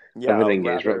hour yeah, of I an would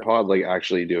engagement rather. pod like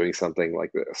actually doing something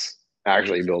like this,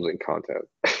 actually building content.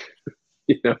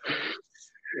 You know?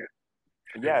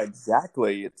 Yeah,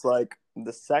 exactly. It's like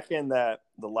the second that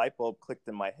the light bulb clicked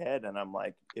in my head, and I'm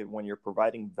like, when you're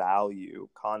providing value,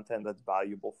 content that's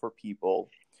valuable for people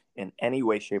in any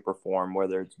way, shape, or form,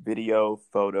 whether it's video,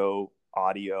 photo,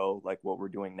 audio, like what we're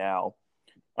doing now,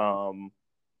 um,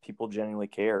 people genuinely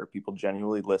care. People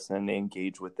genuinely listen, they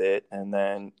engage with it, and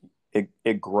then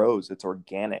it grows. It's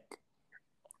organic.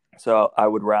 So I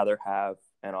would rather have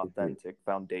an Mhm. authentic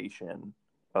foundation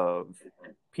of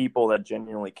people that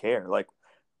genuinely care. Like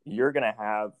you're going to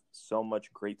have so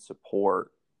much great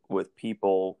support with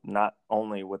people, not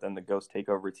only within the Ghost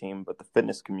Takeover team, but the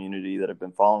fitness community that have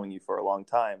been following you for a long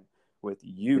time, with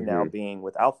you now Mhm. being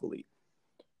with Alpha League.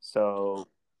 So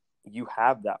you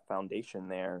have that foundation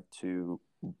there to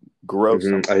grow Mhm. I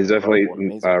something incredible and definitely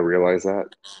amazing. realize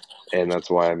that, and that's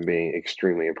why I'm being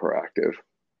extremely proactive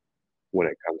when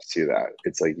it comes to that.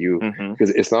 It's like you, Mm-hmm.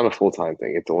 because it's not a full-time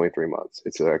thing. It's only 3 months.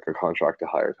 It's like a contract to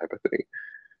hire type of thing.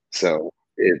 So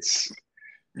it's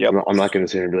Yep. I'm not going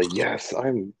to sit here and be like, yes,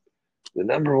 I'm the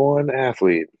number one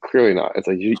athlete. Clearly not. It's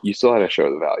like you still had to show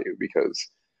the value because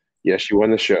yes, you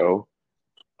won the show,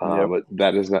 Yep. but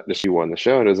that is not just you won the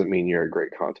show. It doesn't mean you're a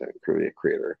great content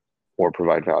creator or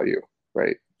provide value,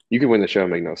 right? You can win the show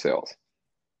and make no sales.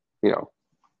 You know,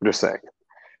 I'm just saying.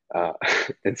 Uh,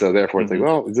 and so therefore, it's like, Mm-hmm.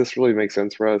 well, does this really make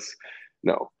sense for us?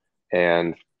 No.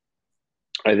 And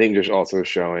I think just also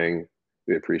showing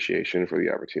the appreciation for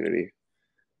the opportunity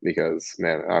because,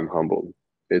 man, I'm humbled.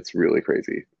 It's really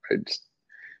crazy.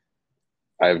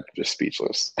 I'm just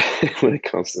speechless when it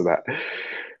comes to that.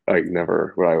 Like,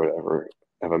 never would I would ever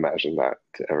have imagined that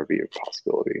to ever be a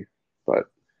possibility. But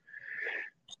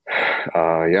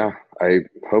yeah, I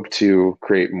hope to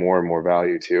create more and more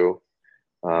value too,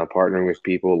 partnering with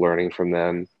people, learning from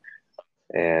them,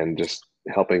 and just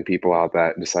helping people out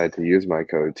that decide to use my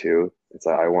code too. It's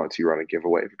like I want to run a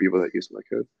giveaway for people that use my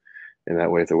code, and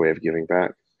that way it's a way of giving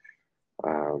back.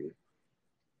 Um,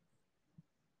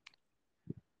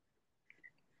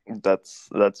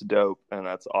 That's dope, and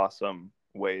that's awesome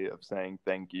way of saying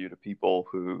thank you to people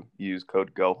who use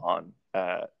code Gohan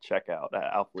at checkout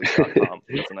at alphalete.com.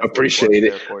 That's a nice little plug Appreciate it.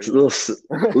 there for It's a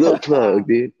you. little plug,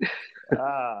 dude.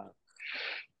 Ah,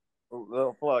 a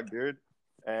little plug, dude.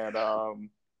 And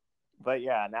but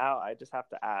yeah, now I just have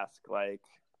to ask, like,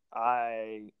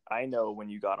 I know when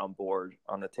you got on board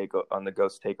on on the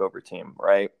Ghost Takeover team,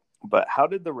 right? But how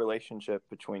did the relationship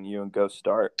between you and Ghost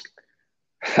start?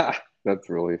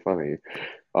 That's really funny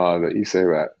that you say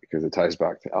that because it ties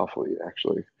back to Alpha League,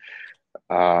 actually.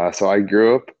 So I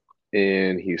grew up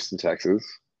in Houston, Texas,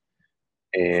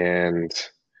 and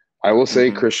I will say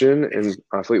Mm-hmm. Christian and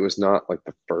Athlete was not like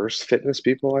the first fitness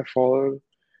people I followed.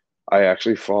 I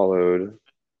actually followed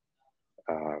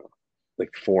uh, like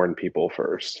foreign people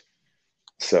first.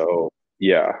 So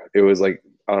yeah, it was like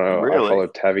I don't know. I Really?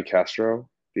 followed Tavi Castro.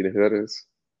 Do you know who that is?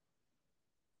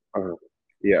 Uh,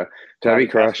 yeah, Tavi Tavi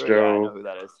Castro? Yeah, I know Castro, who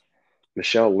that is.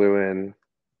 Michelle Lewin,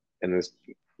 and this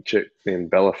chick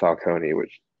named Bella Falcone,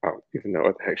 which I don't even know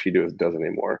what the heck she does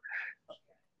anymore.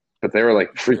 But they were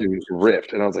like freaking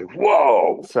ripped, and I was like,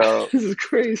 "Whoa, So, this is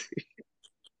crazy."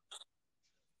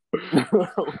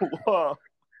 whoa.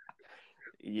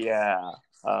 Yeah.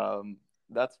 Um,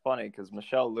 that's funny because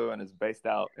Michelle Lewin is based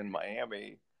out in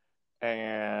Miami,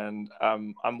 and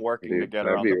I'm working to Dude, get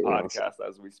her that'd on be the really awesome. podcast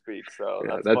as we speak. So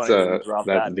Yeah, that's funny that you dropped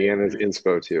that's that name, Deanna's dude.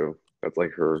 inspo too. That's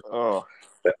like her. Oh,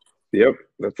 Yep,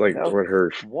 that's like no, what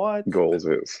her what? goals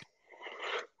is.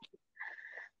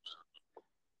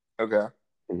 Okay,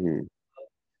 Hmm.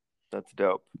 that's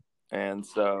dope. And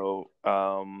so,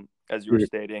 as you were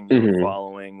stating, you were Mm-hmm.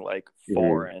 following like Mm-hmm.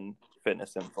 foreign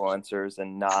fitness influencers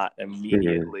and not Mm-hmm.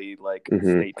 immediately like Mm-hmm.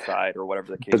 stateside or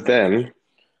whatever the case But may be. then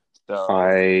So,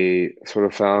 I sort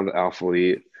of found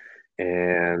Alphalete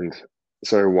and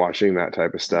started watching that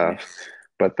type of stuff.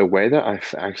 But the way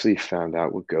that actually found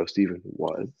out what Ghost even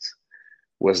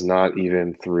was not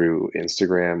even through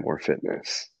Instagram or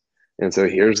fitness. And so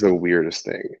here's the weirdest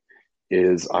thing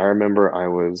is I remember I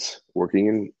was working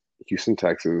in Houston,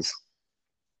 Texas.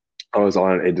 I was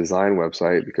on a design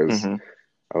website because mm-hmm,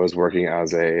 I was working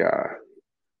as a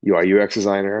UI UX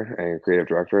designer and creative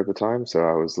director at the time. So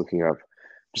I was looking up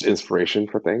just inspiration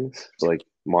for things, for like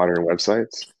modern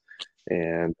websites.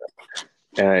 And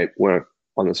I went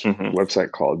on this mm-hmm.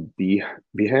 website called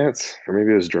Behance, or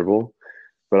maybe it was Dribble.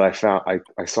 But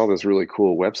I saw this really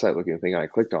cool website looking thing. And I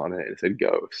clicked on it and it said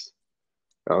Ghost.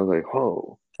 I was like,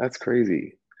 whoa, that's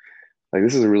crazy. Like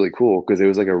this is really cool because it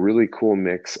was like a really cool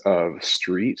mix of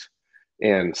street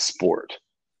and sport.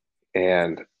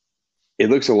 And it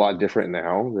looks a lot different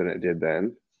now than it did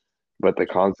then, but the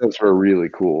concepts were really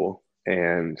cool.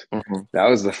 And Mm-hmm. that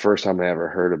was the first time I ever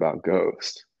heard about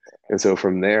Ghost. And so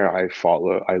from there, I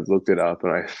looked it up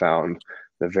and I found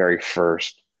the very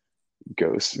first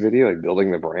Ghost video, like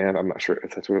building the brand. I'm not sure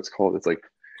if that's what it's called. It's like,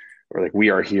 or like We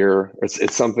Are Here.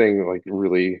 It's something like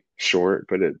really short,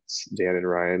 but it's Dan and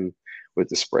Ryan with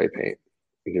the spray paint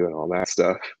and doing all that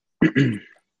stuff.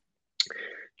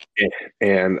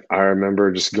 And I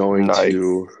remember just going Nice.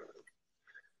 to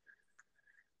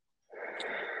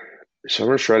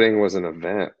Summer Shredding was an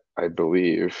event, I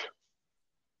believe,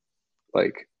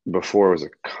 like before it was a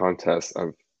contest. I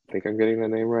think I'm getting the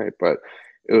name right, but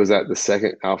it was at the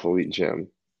second Alpha Elite gym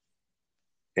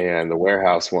and the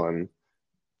warehouse one.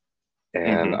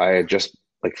 And Mm-hmm. I had just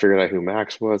like figured out who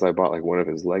Max was. I bought like one of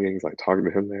his leggings, like talking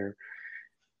to him there.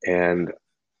 And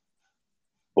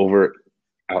over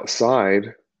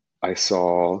outside, I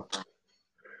saw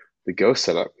the Ghost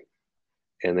setup,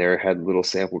 and they had little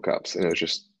sample cups, and it was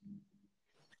just,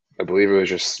 I believe it was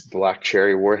just black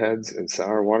cherry warheads and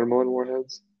sour watermelon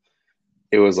warheads.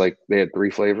 It was like they had three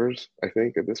flavors, I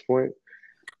think, at this point.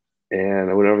 And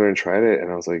I went over there and tried it,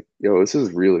 and I was like, "Yo, this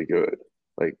is really good.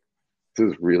 Like,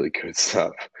 this is really good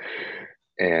stuff."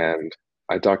 And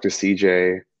I talked to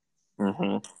CJ,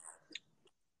 Mm-hmm.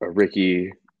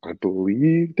 Ricky, I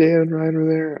believe Dan and Ryan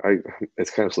were there. It's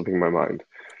kind of slipping my mind,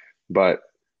 but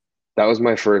that was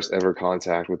my first ever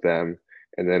contact with them.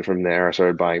 And then from there, I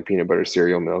started buying peanut butter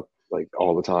cereal milk like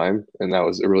all the time, and that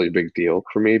was a really big deal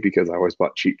for me because I always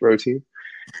bought cheap protein.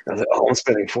 I was like, "Oh, I'm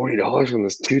spending $40 on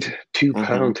this two Mm-hmm.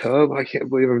 pound tub. I can't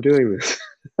believe I'm doing this."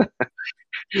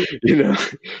 you know.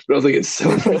 But I was like, "It's so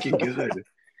freaking good."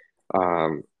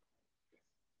 Um,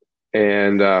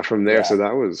 and from there, Yeah. so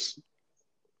that was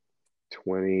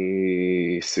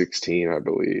 2016, I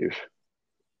believe,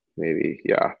 maybe,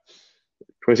 yeah,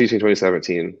 2016,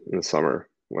 2017 in the summer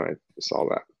when I saw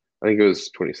that. I think it was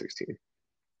 2016,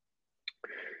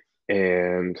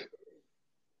 and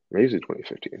maybe it was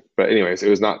 2015. But anyways, it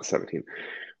was not 17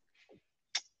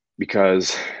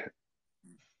 because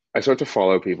I start to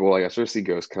follow people. Like I start to see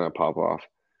ghosts kind of pop off.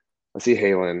 I see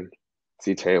Halen,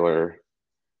 see Taylor,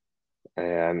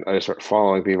 and I just start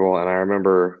following people. And I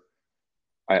remember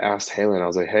I asked Halen, I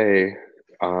was like, "Hey,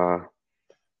 uh,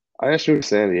 I just moved to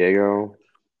San Diego.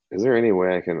 Is there any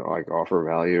way I can like offer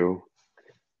value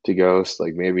to Ghost?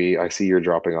 Like maybe I see you're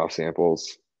dropping off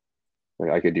samples.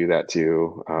 Like I could do that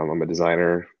too. I'm a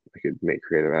designer. I could make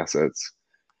creative assets."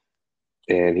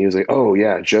 And he was like, "Oh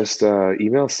yeah, just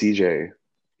email CJ.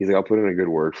 He's like, I'll put in a good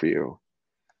word for you."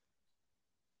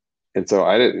 And so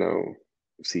I didn't know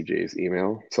CJ's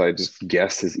email, so I just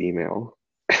guessed his email.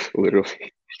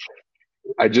 Literally,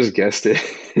 I just guessed it.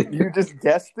 You just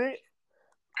guessed it?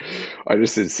 I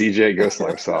just said CJ Ghost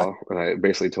Lifestyle, and I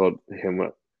basically told him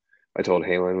what I told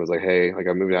Halen was like, "Hey, like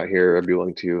I'm moving out here. I'd be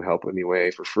willing to help any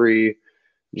way for free.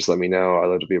 Just let me know. I'd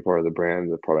love to be a part of the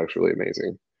brand. The product's really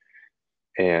amazing."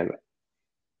 And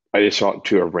I just shot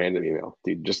to a random email,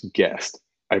 dude. Just guessed.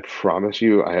 I promise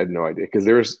you, I had no idea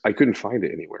because I couldn't find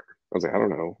it anywhere. I was like, I don't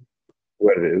know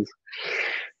what it is.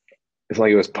 It's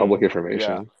like it was public Yeah.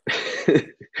 information.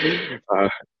 uh,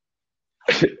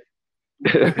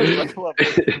 I love it.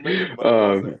 It's permitted, but it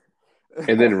um, wasn't.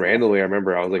 and then randomly, I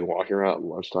remember I was like walking around at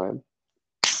lunchtime,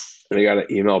 and I got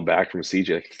an email back from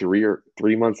CJ like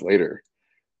 3 months later.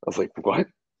 I was like, "What?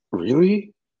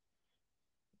 Really?"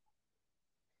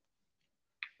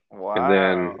 And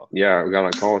then Wow. yeah, we got on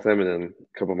a call with him, and then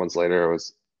a couple months later, I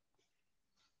was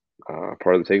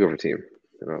part of the takeover team,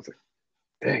 and I was like,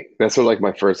 "Dang!" That's sort of like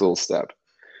my first little step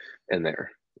in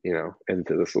there,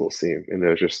 into this little scene, and it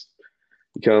was just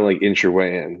You kind of like inch your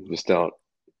way in. Just don't.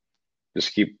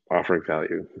 Just keep offering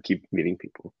value. Keep meeting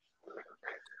people.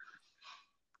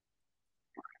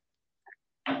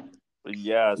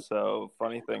 Yeah, so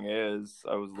funny thing is,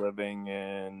 I was living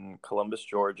in Columbus,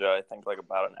 Georgia, I think like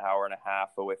about an hour and a half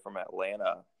away from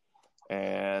Atlanta.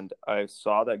 And I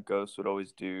saw that Ghost would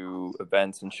always do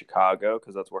events in Chicago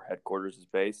because that's where headquarters is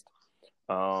based.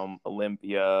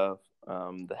 Olympia,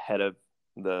 the head of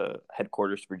the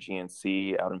headquarters for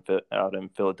GNC out in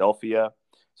Philadelphia.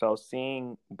 So I was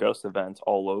seeing Ghost events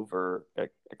all over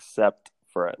except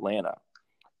for Atlanta.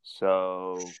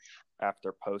 So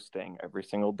after posting every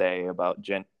single day about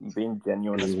being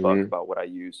genuine as fuck Hmm. about what I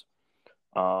use,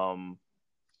 um,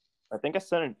 I think I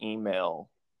sent an email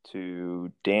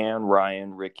to Dan,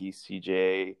 Ryan, Ricky,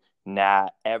 CJ, Nat,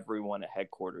 everyone at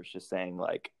headquarters, just saying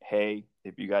like, hey,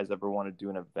 if you guys ever want to do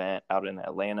an event out in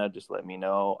Atlanta, just let me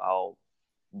know. I'll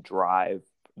drive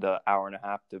the hour and a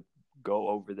half to go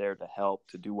over there to help,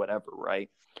 to do whatever, right?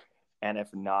 And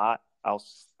if not, I'll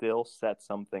still set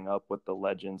something up with the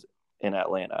legends in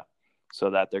Atlanta so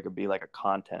that there could be like a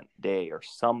content day or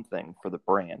something for the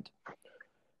brand.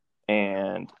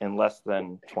 And in less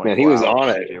than Man, he 24 was hours, on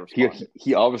it. CJ He responded.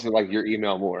 he obviously liked your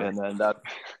email more. And then that.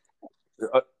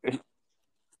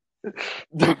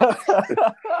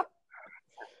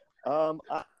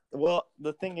 Well,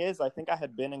 the thing is, I think I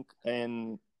had been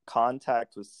in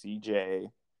contact with CJ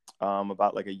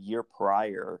about like a year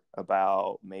prior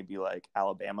about maybe like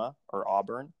Alabama or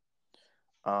Auburn.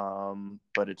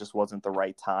 But it just wasn't the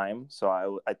right time.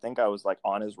 So I think I was like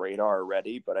on his radar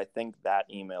already, but I think that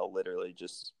email literally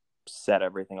just set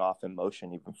everything off in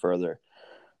motion even further.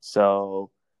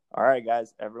 So, all right,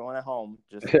 guys, everyone at home,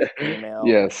 just email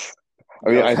Yes. I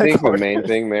mean, Ghost I think the main Headquarters.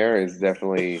 thing there is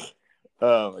definitely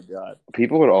Oh my God.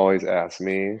 people would always ask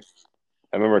me.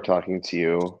 I remember talking to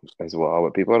you as well,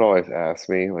 but people would always ask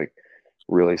me like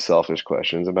really selfish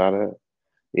questions about it.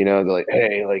 They're like,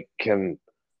 "Hey, like,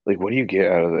 what do you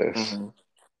get out of this?" Mm-hmm.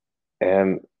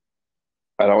 And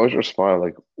I'd always respond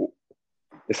like,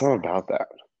 "It's not about that.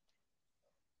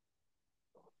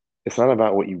 It's not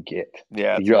about what you get.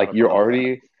 Yeah, it's You're not like, you're about that.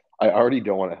 already. I already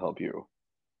don't want to help you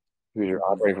because you're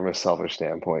Mm-hmm. operating from a selfish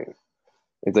standpoint."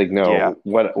 It's like, Yeah. no,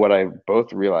 what I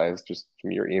both realized just from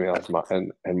your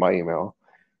emails and my email,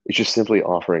 it's just simply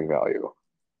offering value,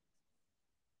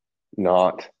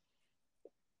 not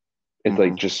it's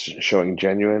like Mm-hmm. just showing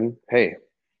genuine, hey,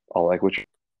 I'll like what you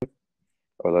I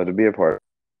would love to be a part.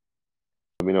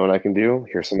 Let me know what I can do.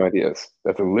 Here's some ideas.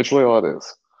 That's literally all it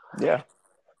is. Yeah.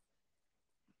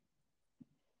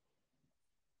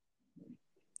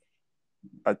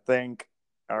 I think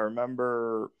I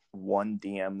remember one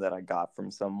DM that I got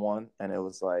from someone, and it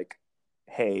was like,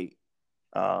 "Hey,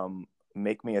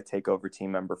 make me a takeover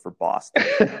team member for Boston."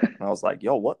 And I was like,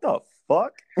 "Yo, what the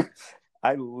fuck?"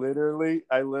 I literally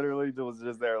was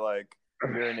just there like,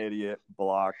 "You're an idiot,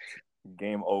 blocked,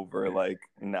 game over." Like,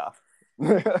 nah.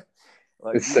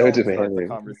 Like It's you so don't start the demanding.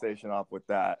 conversation off with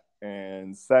that.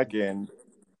 And second,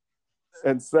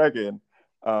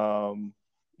 um,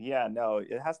 yeah, no,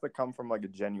 it has to come from like a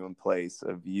genuine place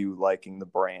of you liking the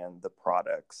brand, the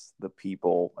products, the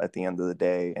people at the end of the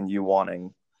day, and you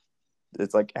wanting.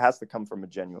 It's like it has to come from a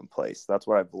genuine place. That's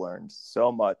what I've learned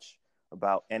so much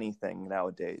about anything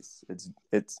nowadays.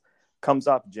 It's comes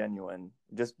off genuine.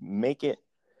 Just make it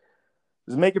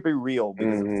be real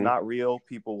because if it's Hmm. not real,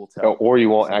 people will tell. Or you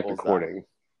won't act Simple as that. according.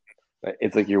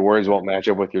 It's like your words won't match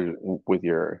up with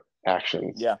your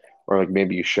actions, Yeah. or like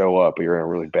maybe you show up, but you're in a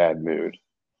really bad mood.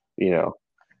 You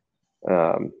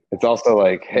know. It's also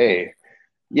like, Mm-hmm. hey,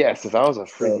 yes, if I was a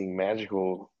So freaking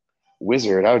magical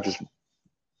wizard, I would just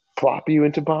plop you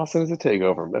into Boston as a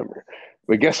takeover member.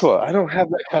 But guess what? I don't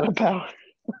have that kind of power.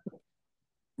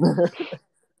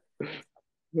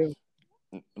 Yeah.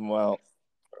 well,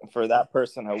 for that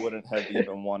person, I wouldn't have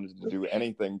even wanted to do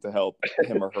anything to help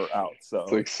him or her out. It's So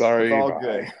like, it's sorry, all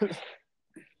good. bye.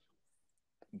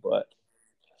 but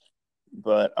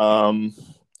but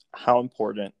how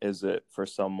important is it for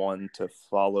someone to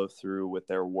follow through with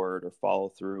their word or follow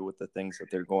through with the things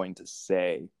that they're going to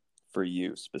say for you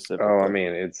Oh, I specifically?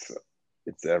 mean,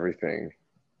 it's everything.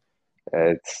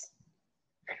 It's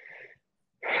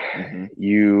Mm-hmm.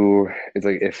 you. It's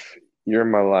like if you're in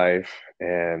my life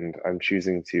and I'm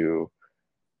choosing to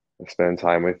spend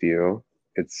time with you,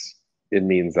 it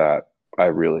means that I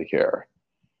really care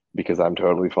because I'm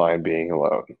totally fine being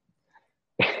alone.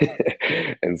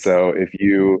 And so if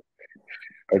you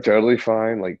are totally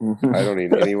fine, like I don't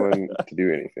need anyone to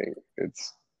do anything.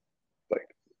 It's like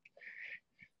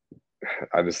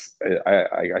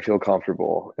I feel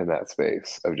comfortable in that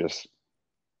space of just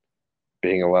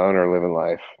being alone or living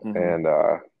life. Mm-hmm. And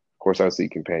course, I would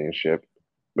seek companionship,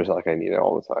 but it's not like I need it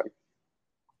all the time.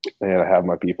 And I have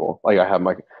my people, like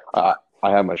I, I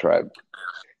have my tribe,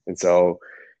 and so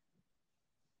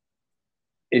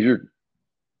if you're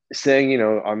saying,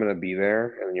 I'm gonna be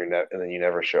there, and then and then you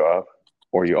never show up,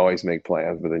 or you always make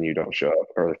plans but then you don't show up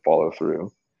or follow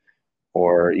through,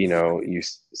 or you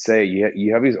say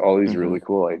you have all these Hmm. really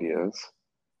cool ideas,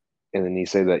 and then you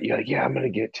say that you're like, yeah, I'm gonna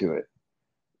get to it,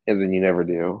 and then you never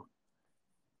do.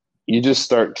 You just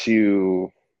start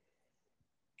to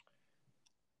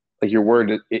like your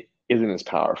word it isn't as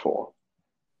powerful.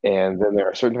 And then there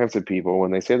are certain types of people when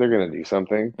they say they're going to do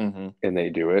something Hmm. and they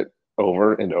do it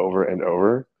over and over and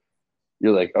over,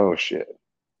 you're like, oh shit.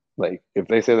 Like if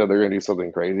they say that they're going to do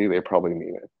something crazy, they probably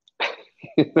mean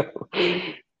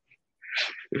it.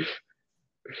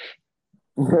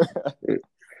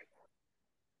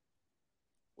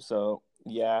 So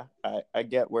yeah, I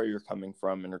get where you're coming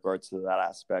from in regards to that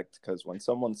aspect, because when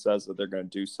someone says that they're going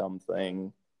to do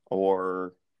something,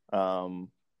 or um,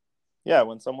 yeah,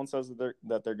 when someone says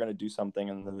that they're going to do something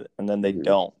and then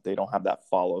Mhm, they don't have that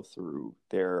follow through.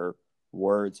 Their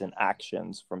words and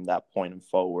actions from that point and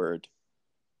forward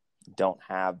don't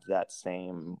have that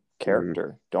same mhm,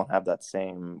 character, don't have that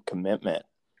same commitment.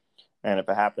 And if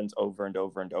it happens over and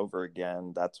over and over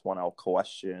again, that's when I'll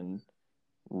question,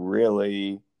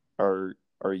 really, are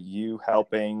you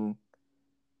helping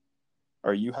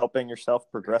yourself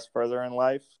progress further in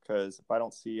life? Because if I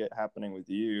don't see it happening with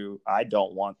you, I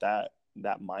don't want that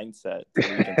mindset to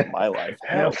leak into my life.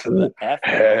 Hell to the Absolutely. F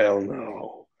no. Hell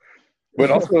no.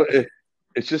 But also,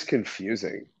 it's just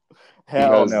confusing Hell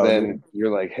because no, then dude.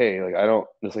 you're like, hey, like I don't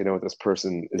necessarily know what this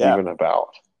person is Yeah. even about.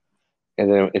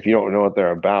 And then if you don't know what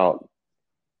they're about,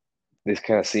 they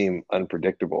kind of seem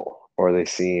unpredictable or they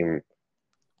seem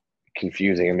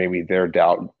confusing, and maybe their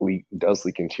does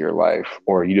leak into your life,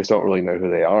 or you just don't really know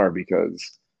who they are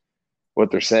because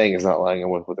what they're saying is not lining up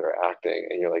with what they're acting.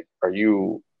 And you're like, are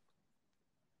you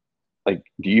like,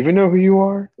 do you even know who you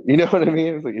are? You know what I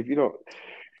mean? It's like if you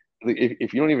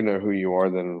don't even know who you are,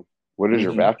 then what is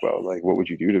your Hmm. backbone? Like, what would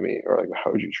you do to me? Or like,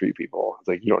 how would you treat people? It's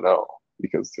like, you don't know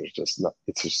because there's just not,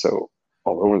 it's just so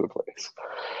all over the place.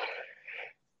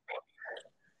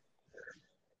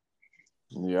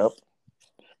 Yep.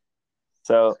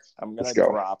 So I'm Let's gonna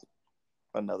go. drop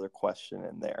another question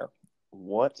in there.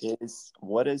 What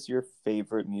is your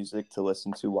favorite music to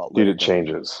listen to while Dude, it lifting?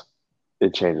 changes.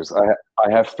 It changes.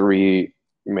 I have three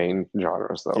main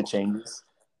genres It though. changes.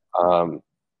 Um,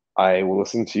 I will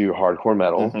listen to hardcore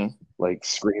metal, Hmm. like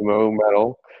screamo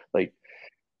metal, like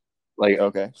like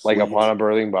Okay, like sweet. upon a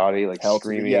birthing body, like Hell to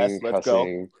the yes. screaming, Let's go.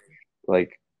 cussing,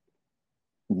 like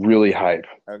really hype.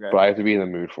 Okay. But I have to be in the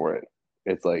mood for it.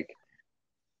 It's like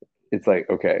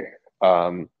okay.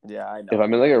 Um, Yeah, I if know.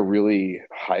 I'm in like a really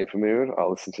hype mood,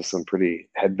 I'll listen to some pretty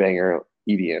headbanger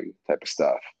EDM type of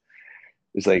stuff.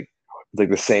 It's like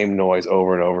the same noise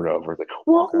over and over and over. It's like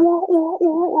wah, Okay. wah, wah,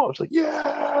 wah, wah. It's like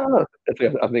yeah.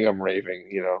 I think I'm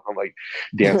raving. I'm like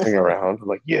dancing around. I'm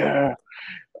like yeah.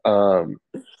 Um,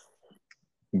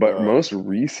 but uh, most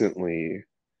recently,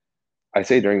 I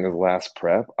say during the last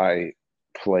prep, I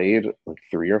played like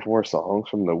 3 or 4 songs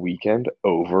from The Weekend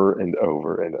over and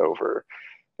over and over.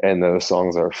 And those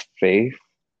songs are Faith,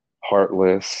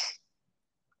 Heartless,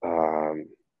 um,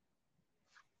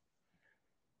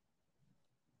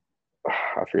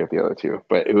 I forget the other two,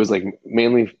 but it was like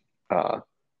mainly uh,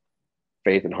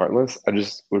 Faith and Heartless. I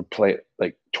just would play it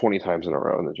like 20 times in a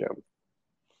row in the gym.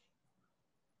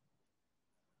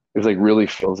 It was like really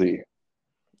filthy.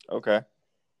 okay.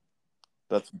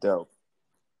 That's dope.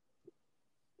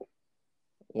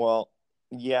 Well,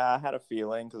 yeah, I had a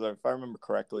feeling, because if I remember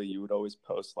correctly, you would always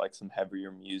post like some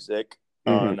heavier music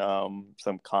Hmm. on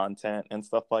some content and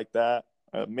stuff like that.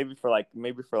 Maybe for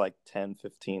like 10,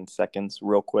 15 seconds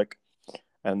real quick.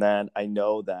 And then I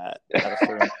know that at a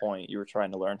certain point you were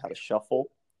trying to learn how to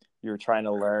shuffle. You were trying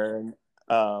to learn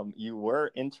you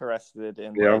were interested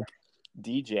in Yeah. like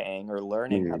DJing or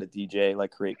learning how Hmm. to DJ,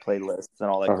 like create playlists and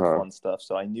all that good Uh-huh. fun stuff.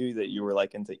 So I knew that you were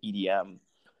like into EDM.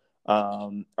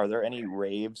 Are there any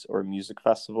raves or music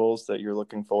festivals that you're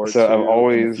looking forward So I've to in the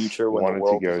always future when the wanted to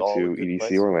world is go all a to good EDC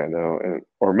place? Orlando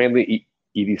or mainly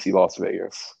EDC Las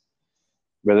Vegas.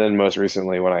 But then most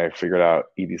recently, when I figured out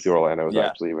EDC Orlando was Yeah.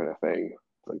 actually even a thing,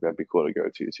 like that'd be cool to go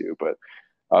to too. But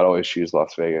I'd always choose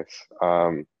Las Vegas.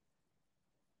 I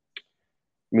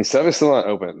mean, stuff is still not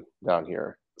open down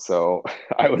here, so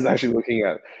I was actually looking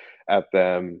at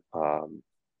them.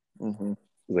 Hmm.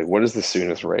 Like, what is the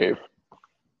soonest rave?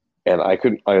 And I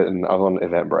couldn't. And I was on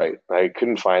Eventbrite. I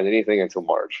couldn't find anything until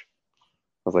March.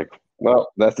 I was like,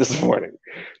 well, that's disappointing,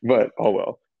 but oh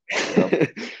well.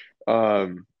 Yep.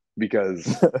 um,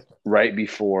 because right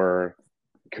before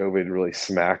COVID really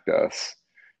smacked us,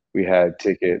 we had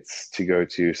tickets to go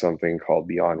to something called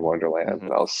Beyond Wonderland,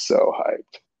 and I was so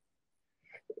hyped.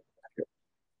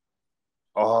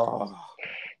 Oh,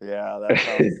 yeah, that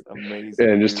sounds amazing,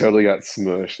 And just dude. totally got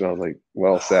smushed. And I was like,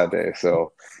 well, sad day.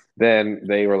 So then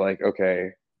they were like,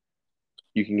 okay,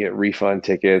 you can get refund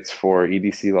tickets for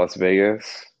EDC Las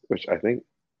Vegas, which I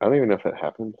don't even know if that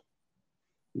happened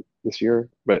this year,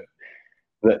 but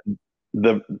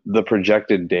the the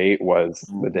projected date was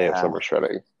the day of Yeah. summer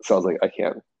shredding. So I was like, I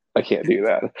can't do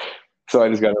that. So I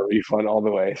just got a refund all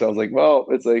the way. So I was like, well,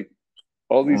 it's like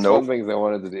all these fun Nope. things I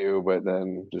wanted to do, but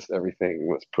then just everything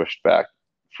was pushed back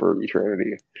for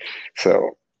eternity.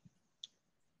 So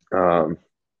um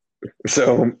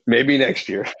so maybe next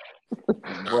year.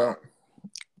 Well,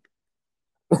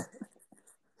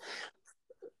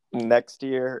 next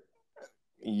year,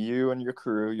 you and your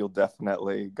crew, you'll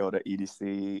definitely go to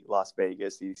EDC Las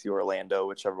Vegas, EDC Orlando,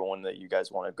 whichever one that you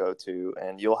guys want to go to,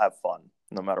 and you'll have fun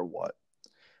no matter what.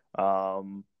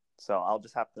 Um, so I'll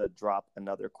just have to drop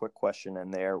another quick question in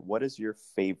there. What is your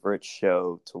favorite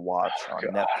show to watch on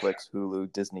God. Netflix,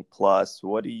 Hulu, Disney Plus?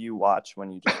 What do you watch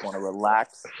when you just want to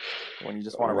relax? When you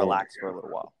just want to relax for a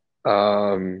little while?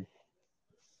 Um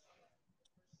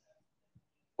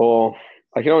well,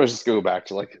 I can always just go back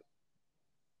to like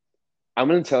I'm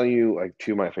gonna tell you like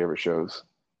two of my favorite shows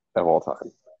of all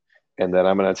time. And then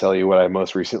I'm gonna tell you what I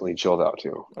most recently chilled out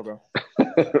to.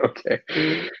 Okay. Okay.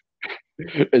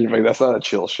 In fact, that's not a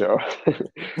chill show.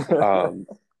 um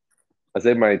I'd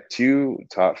say my two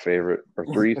top favorite or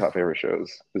three top favorite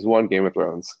shows is one Game of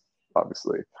Thrones,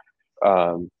 obviously.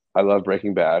 I love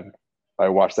Breaking Bad. I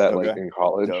watched that like Okay. in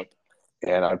college, Dope.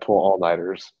 and I'd pull all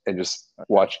nighters and just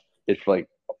watch it for like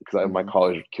because my Mm-hmm.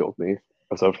 college killed me. I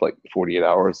was up for like 48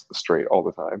 hours straight all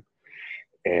the time,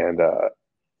 and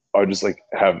I would just like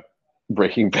have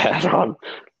Breaking Bad on.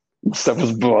 Stuff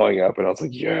was blowing up, and I was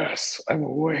like, "Yes, I'm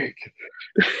awake."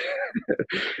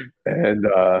 And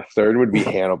third would be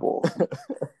Hannibal.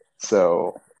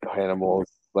 So Hannibal's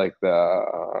like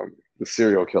the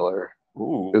serial killer. It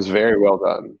Ooh. was very well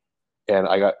done, and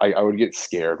I would get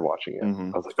scared watching it.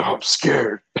 Mm-hmm. I was like, "Oh, I'm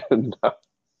scared," and I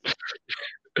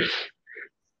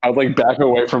would like back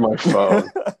away from my phone.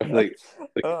 Like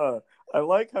uh, I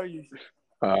like how you.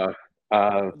 uh,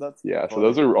 uh, That's yeah. So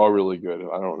those funny. are all really good.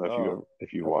 I don't know Oh,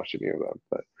 if you watched any of them,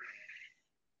 but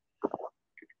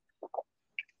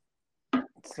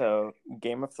so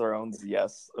Game of Thrones,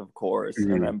 yes, of course, and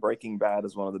mm, then Breaking Bad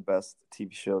is one of the best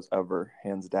TV shows ever,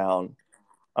 hands down.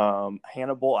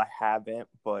 Hannibal, I haven't,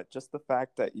 but just the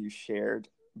fact that you shared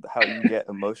how you get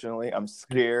emotionally, I'm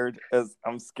scared.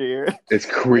 it's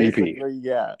creepy. Basically,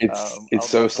 yeah. It's I'll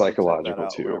so definitely check that psychological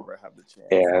out too, whenever I have the chance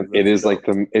and because it that's is like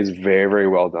dope. the it's very very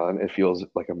well done. It feels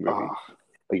like a movie. Oh,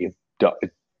 Like it's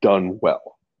done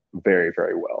well, very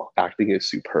very well. Acting is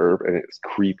superb, and it's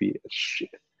creepy as shit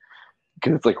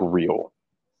because it's like real.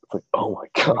 It's like oh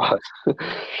my god.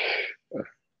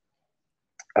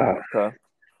 uh, okay.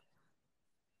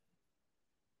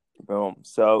 Boom.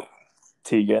 So,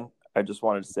 Tegan, I just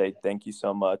wanted to say thank you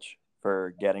so much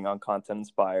for getting on Content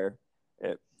Inspire.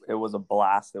 It it was a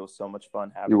blast. It was so much fun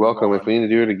you're having you welcome. If on. we need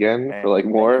to do it again for like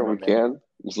And thank you, more, my we man. can.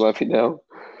 Just let me know.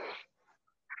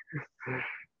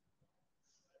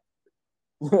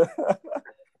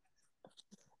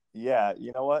 Yeah,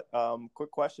 you know what?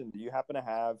 Quick question. Do you happen to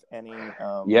have any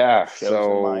Yeah. shows in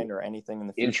So mind or anything in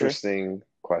the future? interesting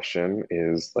question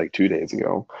is like 2 days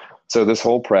ago. So this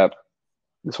whole prep,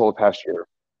 this whole past year.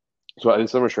 So I did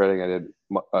summer shredding. I did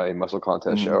a muscle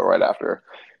contest show Mm-hmm. right after,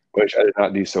 which I did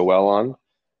not do so well on.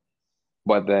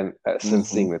 But then since Mm-hmm.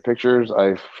 seeing the pictures,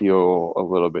 I feel a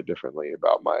little bit differently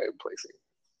about my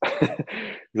placing.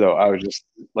 So I was just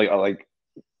like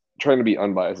trying to be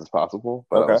unbiased as possible,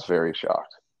 but I Okay. was very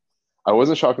shocked. I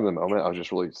wasn't shocked in the moment. I was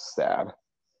just really sad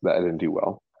that I didn't do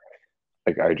well.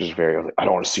 Like I was like, I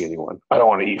don't want to see anyone. I don't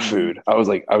want to eat Mm-hmm. food. I was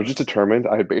just determined.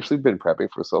 I had basically been prepping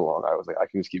for so long. I was like, I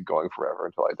can just keep going forever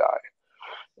until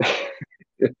I die.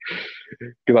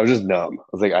 Because I was just numb. I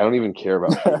was like, I don't even care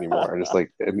about food anymore. I just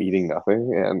like am eating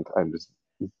nothing, and I'm just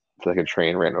it's like a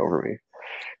train ran over me.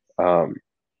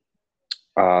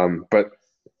 Um, but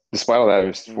despite all that, it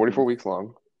was Mm-hmm. 44 weeks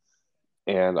long,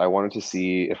 and I wanted to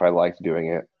see if I liked doing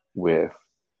it with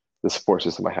the support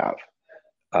system I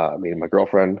have. Me and my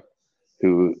girlfriend,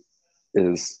 who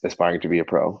is aspiring to be a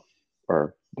pro,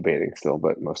 or debating still,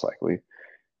 but most likely.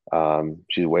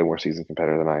 She's a way more seasoned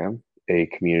competitor than I am. A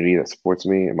community that supports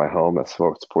me in my home that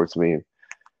supports me.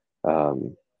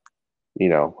 Um, you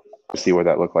know, to see what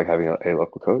that looked like having a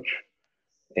local coach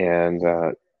and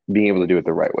being able to do it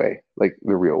the right way, like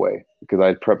the real way. Because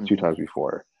I'd prepped two Mm-hmm. times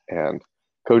before And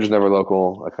coach is never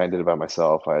local. I kind of did it by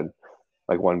myself. I had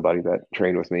like one buddy that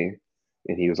trained with me,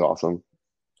 and he was awesome.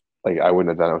 Like I wouldn't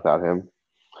have done it without him.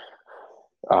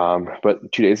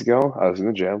 But 2 days ago, I was in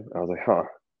the gym. I was like, huh,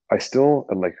 I still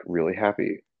am like really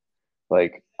happy.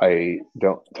 Like I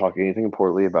don't talk anything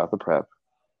poorly about the prep,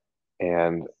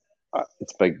 and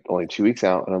it's like only 2 weeks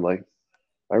out, and I'm like,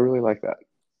 I really like that.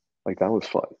 Like that was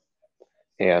fun,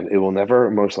 and it will never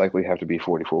most likely have to be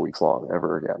 44 weeks long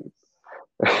ever again.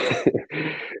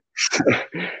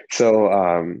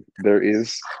 So there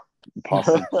is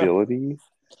possibility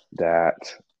that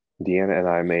Deanna and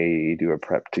I may do a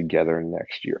prep together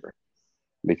next year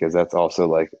because that's also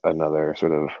like another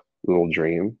sort of little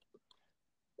dream.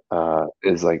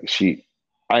 Is like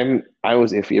I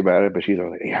was iffy about it, but she's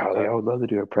like, yeah, like, Okay. I would love to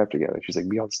do a prep together. She's like,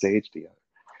 be on stage together.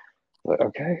 I'm like,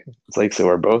 okay, it's like so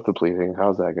we're both depleting.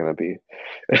 How's that gonna be?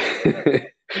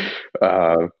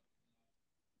 uh,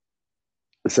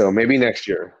 so maybe next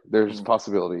year there's a Mm.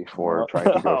 possibility for Well,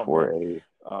 trying to go oh man. for a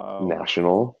Um,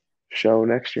 national show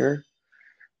next year.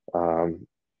 Um,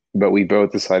 but we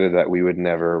both decided that we would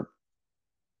never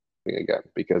again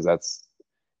because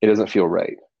it doesn't feel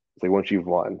right. It's like once you've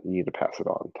won, you need to pass it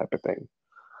on type of thing.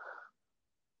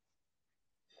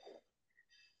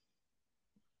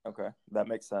 okay, that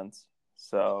makes sense.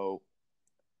 So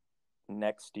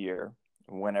next year,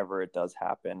 whenever it does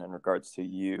happen, in regards to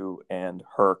you and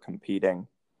her competing,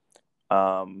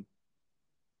 um,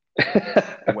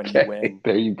 when you Okay, win,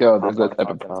 there you go. There's hop that on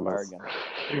type of Content Inspire promise.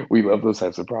 again. We love those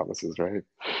types of promises, right?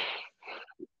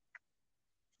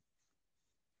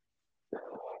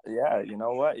 Yeah, you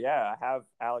know what? Yeah, I have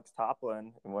Alex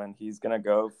Toplin when he's gonna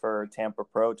go for Tampa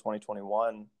Pro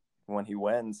 2021. When he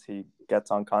wins, he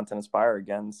gets on Content Inspire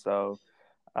again. So,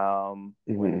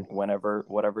 Hmm. whenever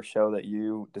whatever show that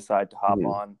you decide to hop Hmm.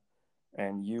 on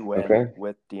and you win Okay.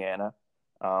 with Deanna,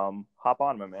 hop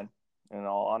on, my man. In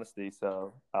all honesty,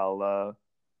 so I'll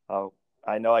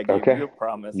I know I gave Okay. you a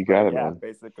promise, You got but it, yeah, man.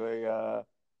 basically,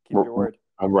 keep We're, your word.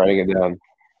 I'm writing it down.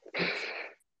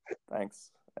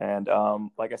 Thanks. And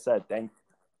like I said,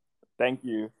 thank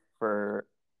you for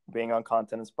being on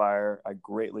Content Inspire. I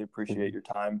greatly appreciate Mhm. your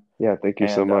time. Yeah, thank you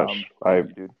so And much. thank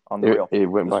you, dude. On the It, real. it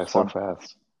went This by was so fun.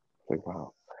 fast. Like,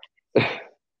 wow.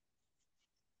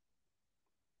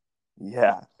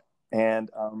 Yeah. And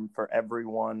for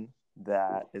everyone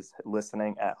that is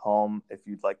listening at home, if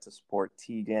you'd like to support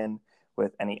Tegan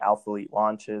with any Alpha Elite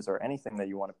launches or anything that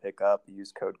you want to pick up,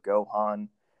 use code GOHAN.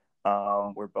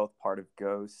 We're both part of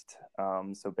Ghost.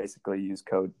 So basically, use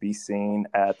code BeSeen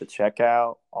at the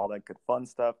checkout, all that good fun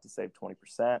stuff to save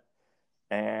 20%.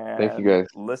 Thank you And guys.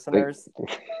 Thank. listeners,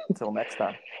 until next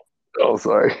time. Oh,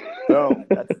 sorry. So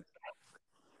that's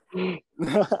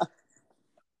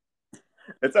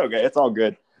it's okay. It's all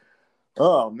good.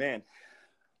 Oh man.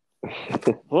 I'm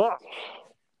That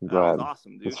was glad.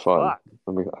 awesome, It's dude. fun.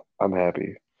 Fuck. I'm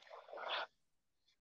happy.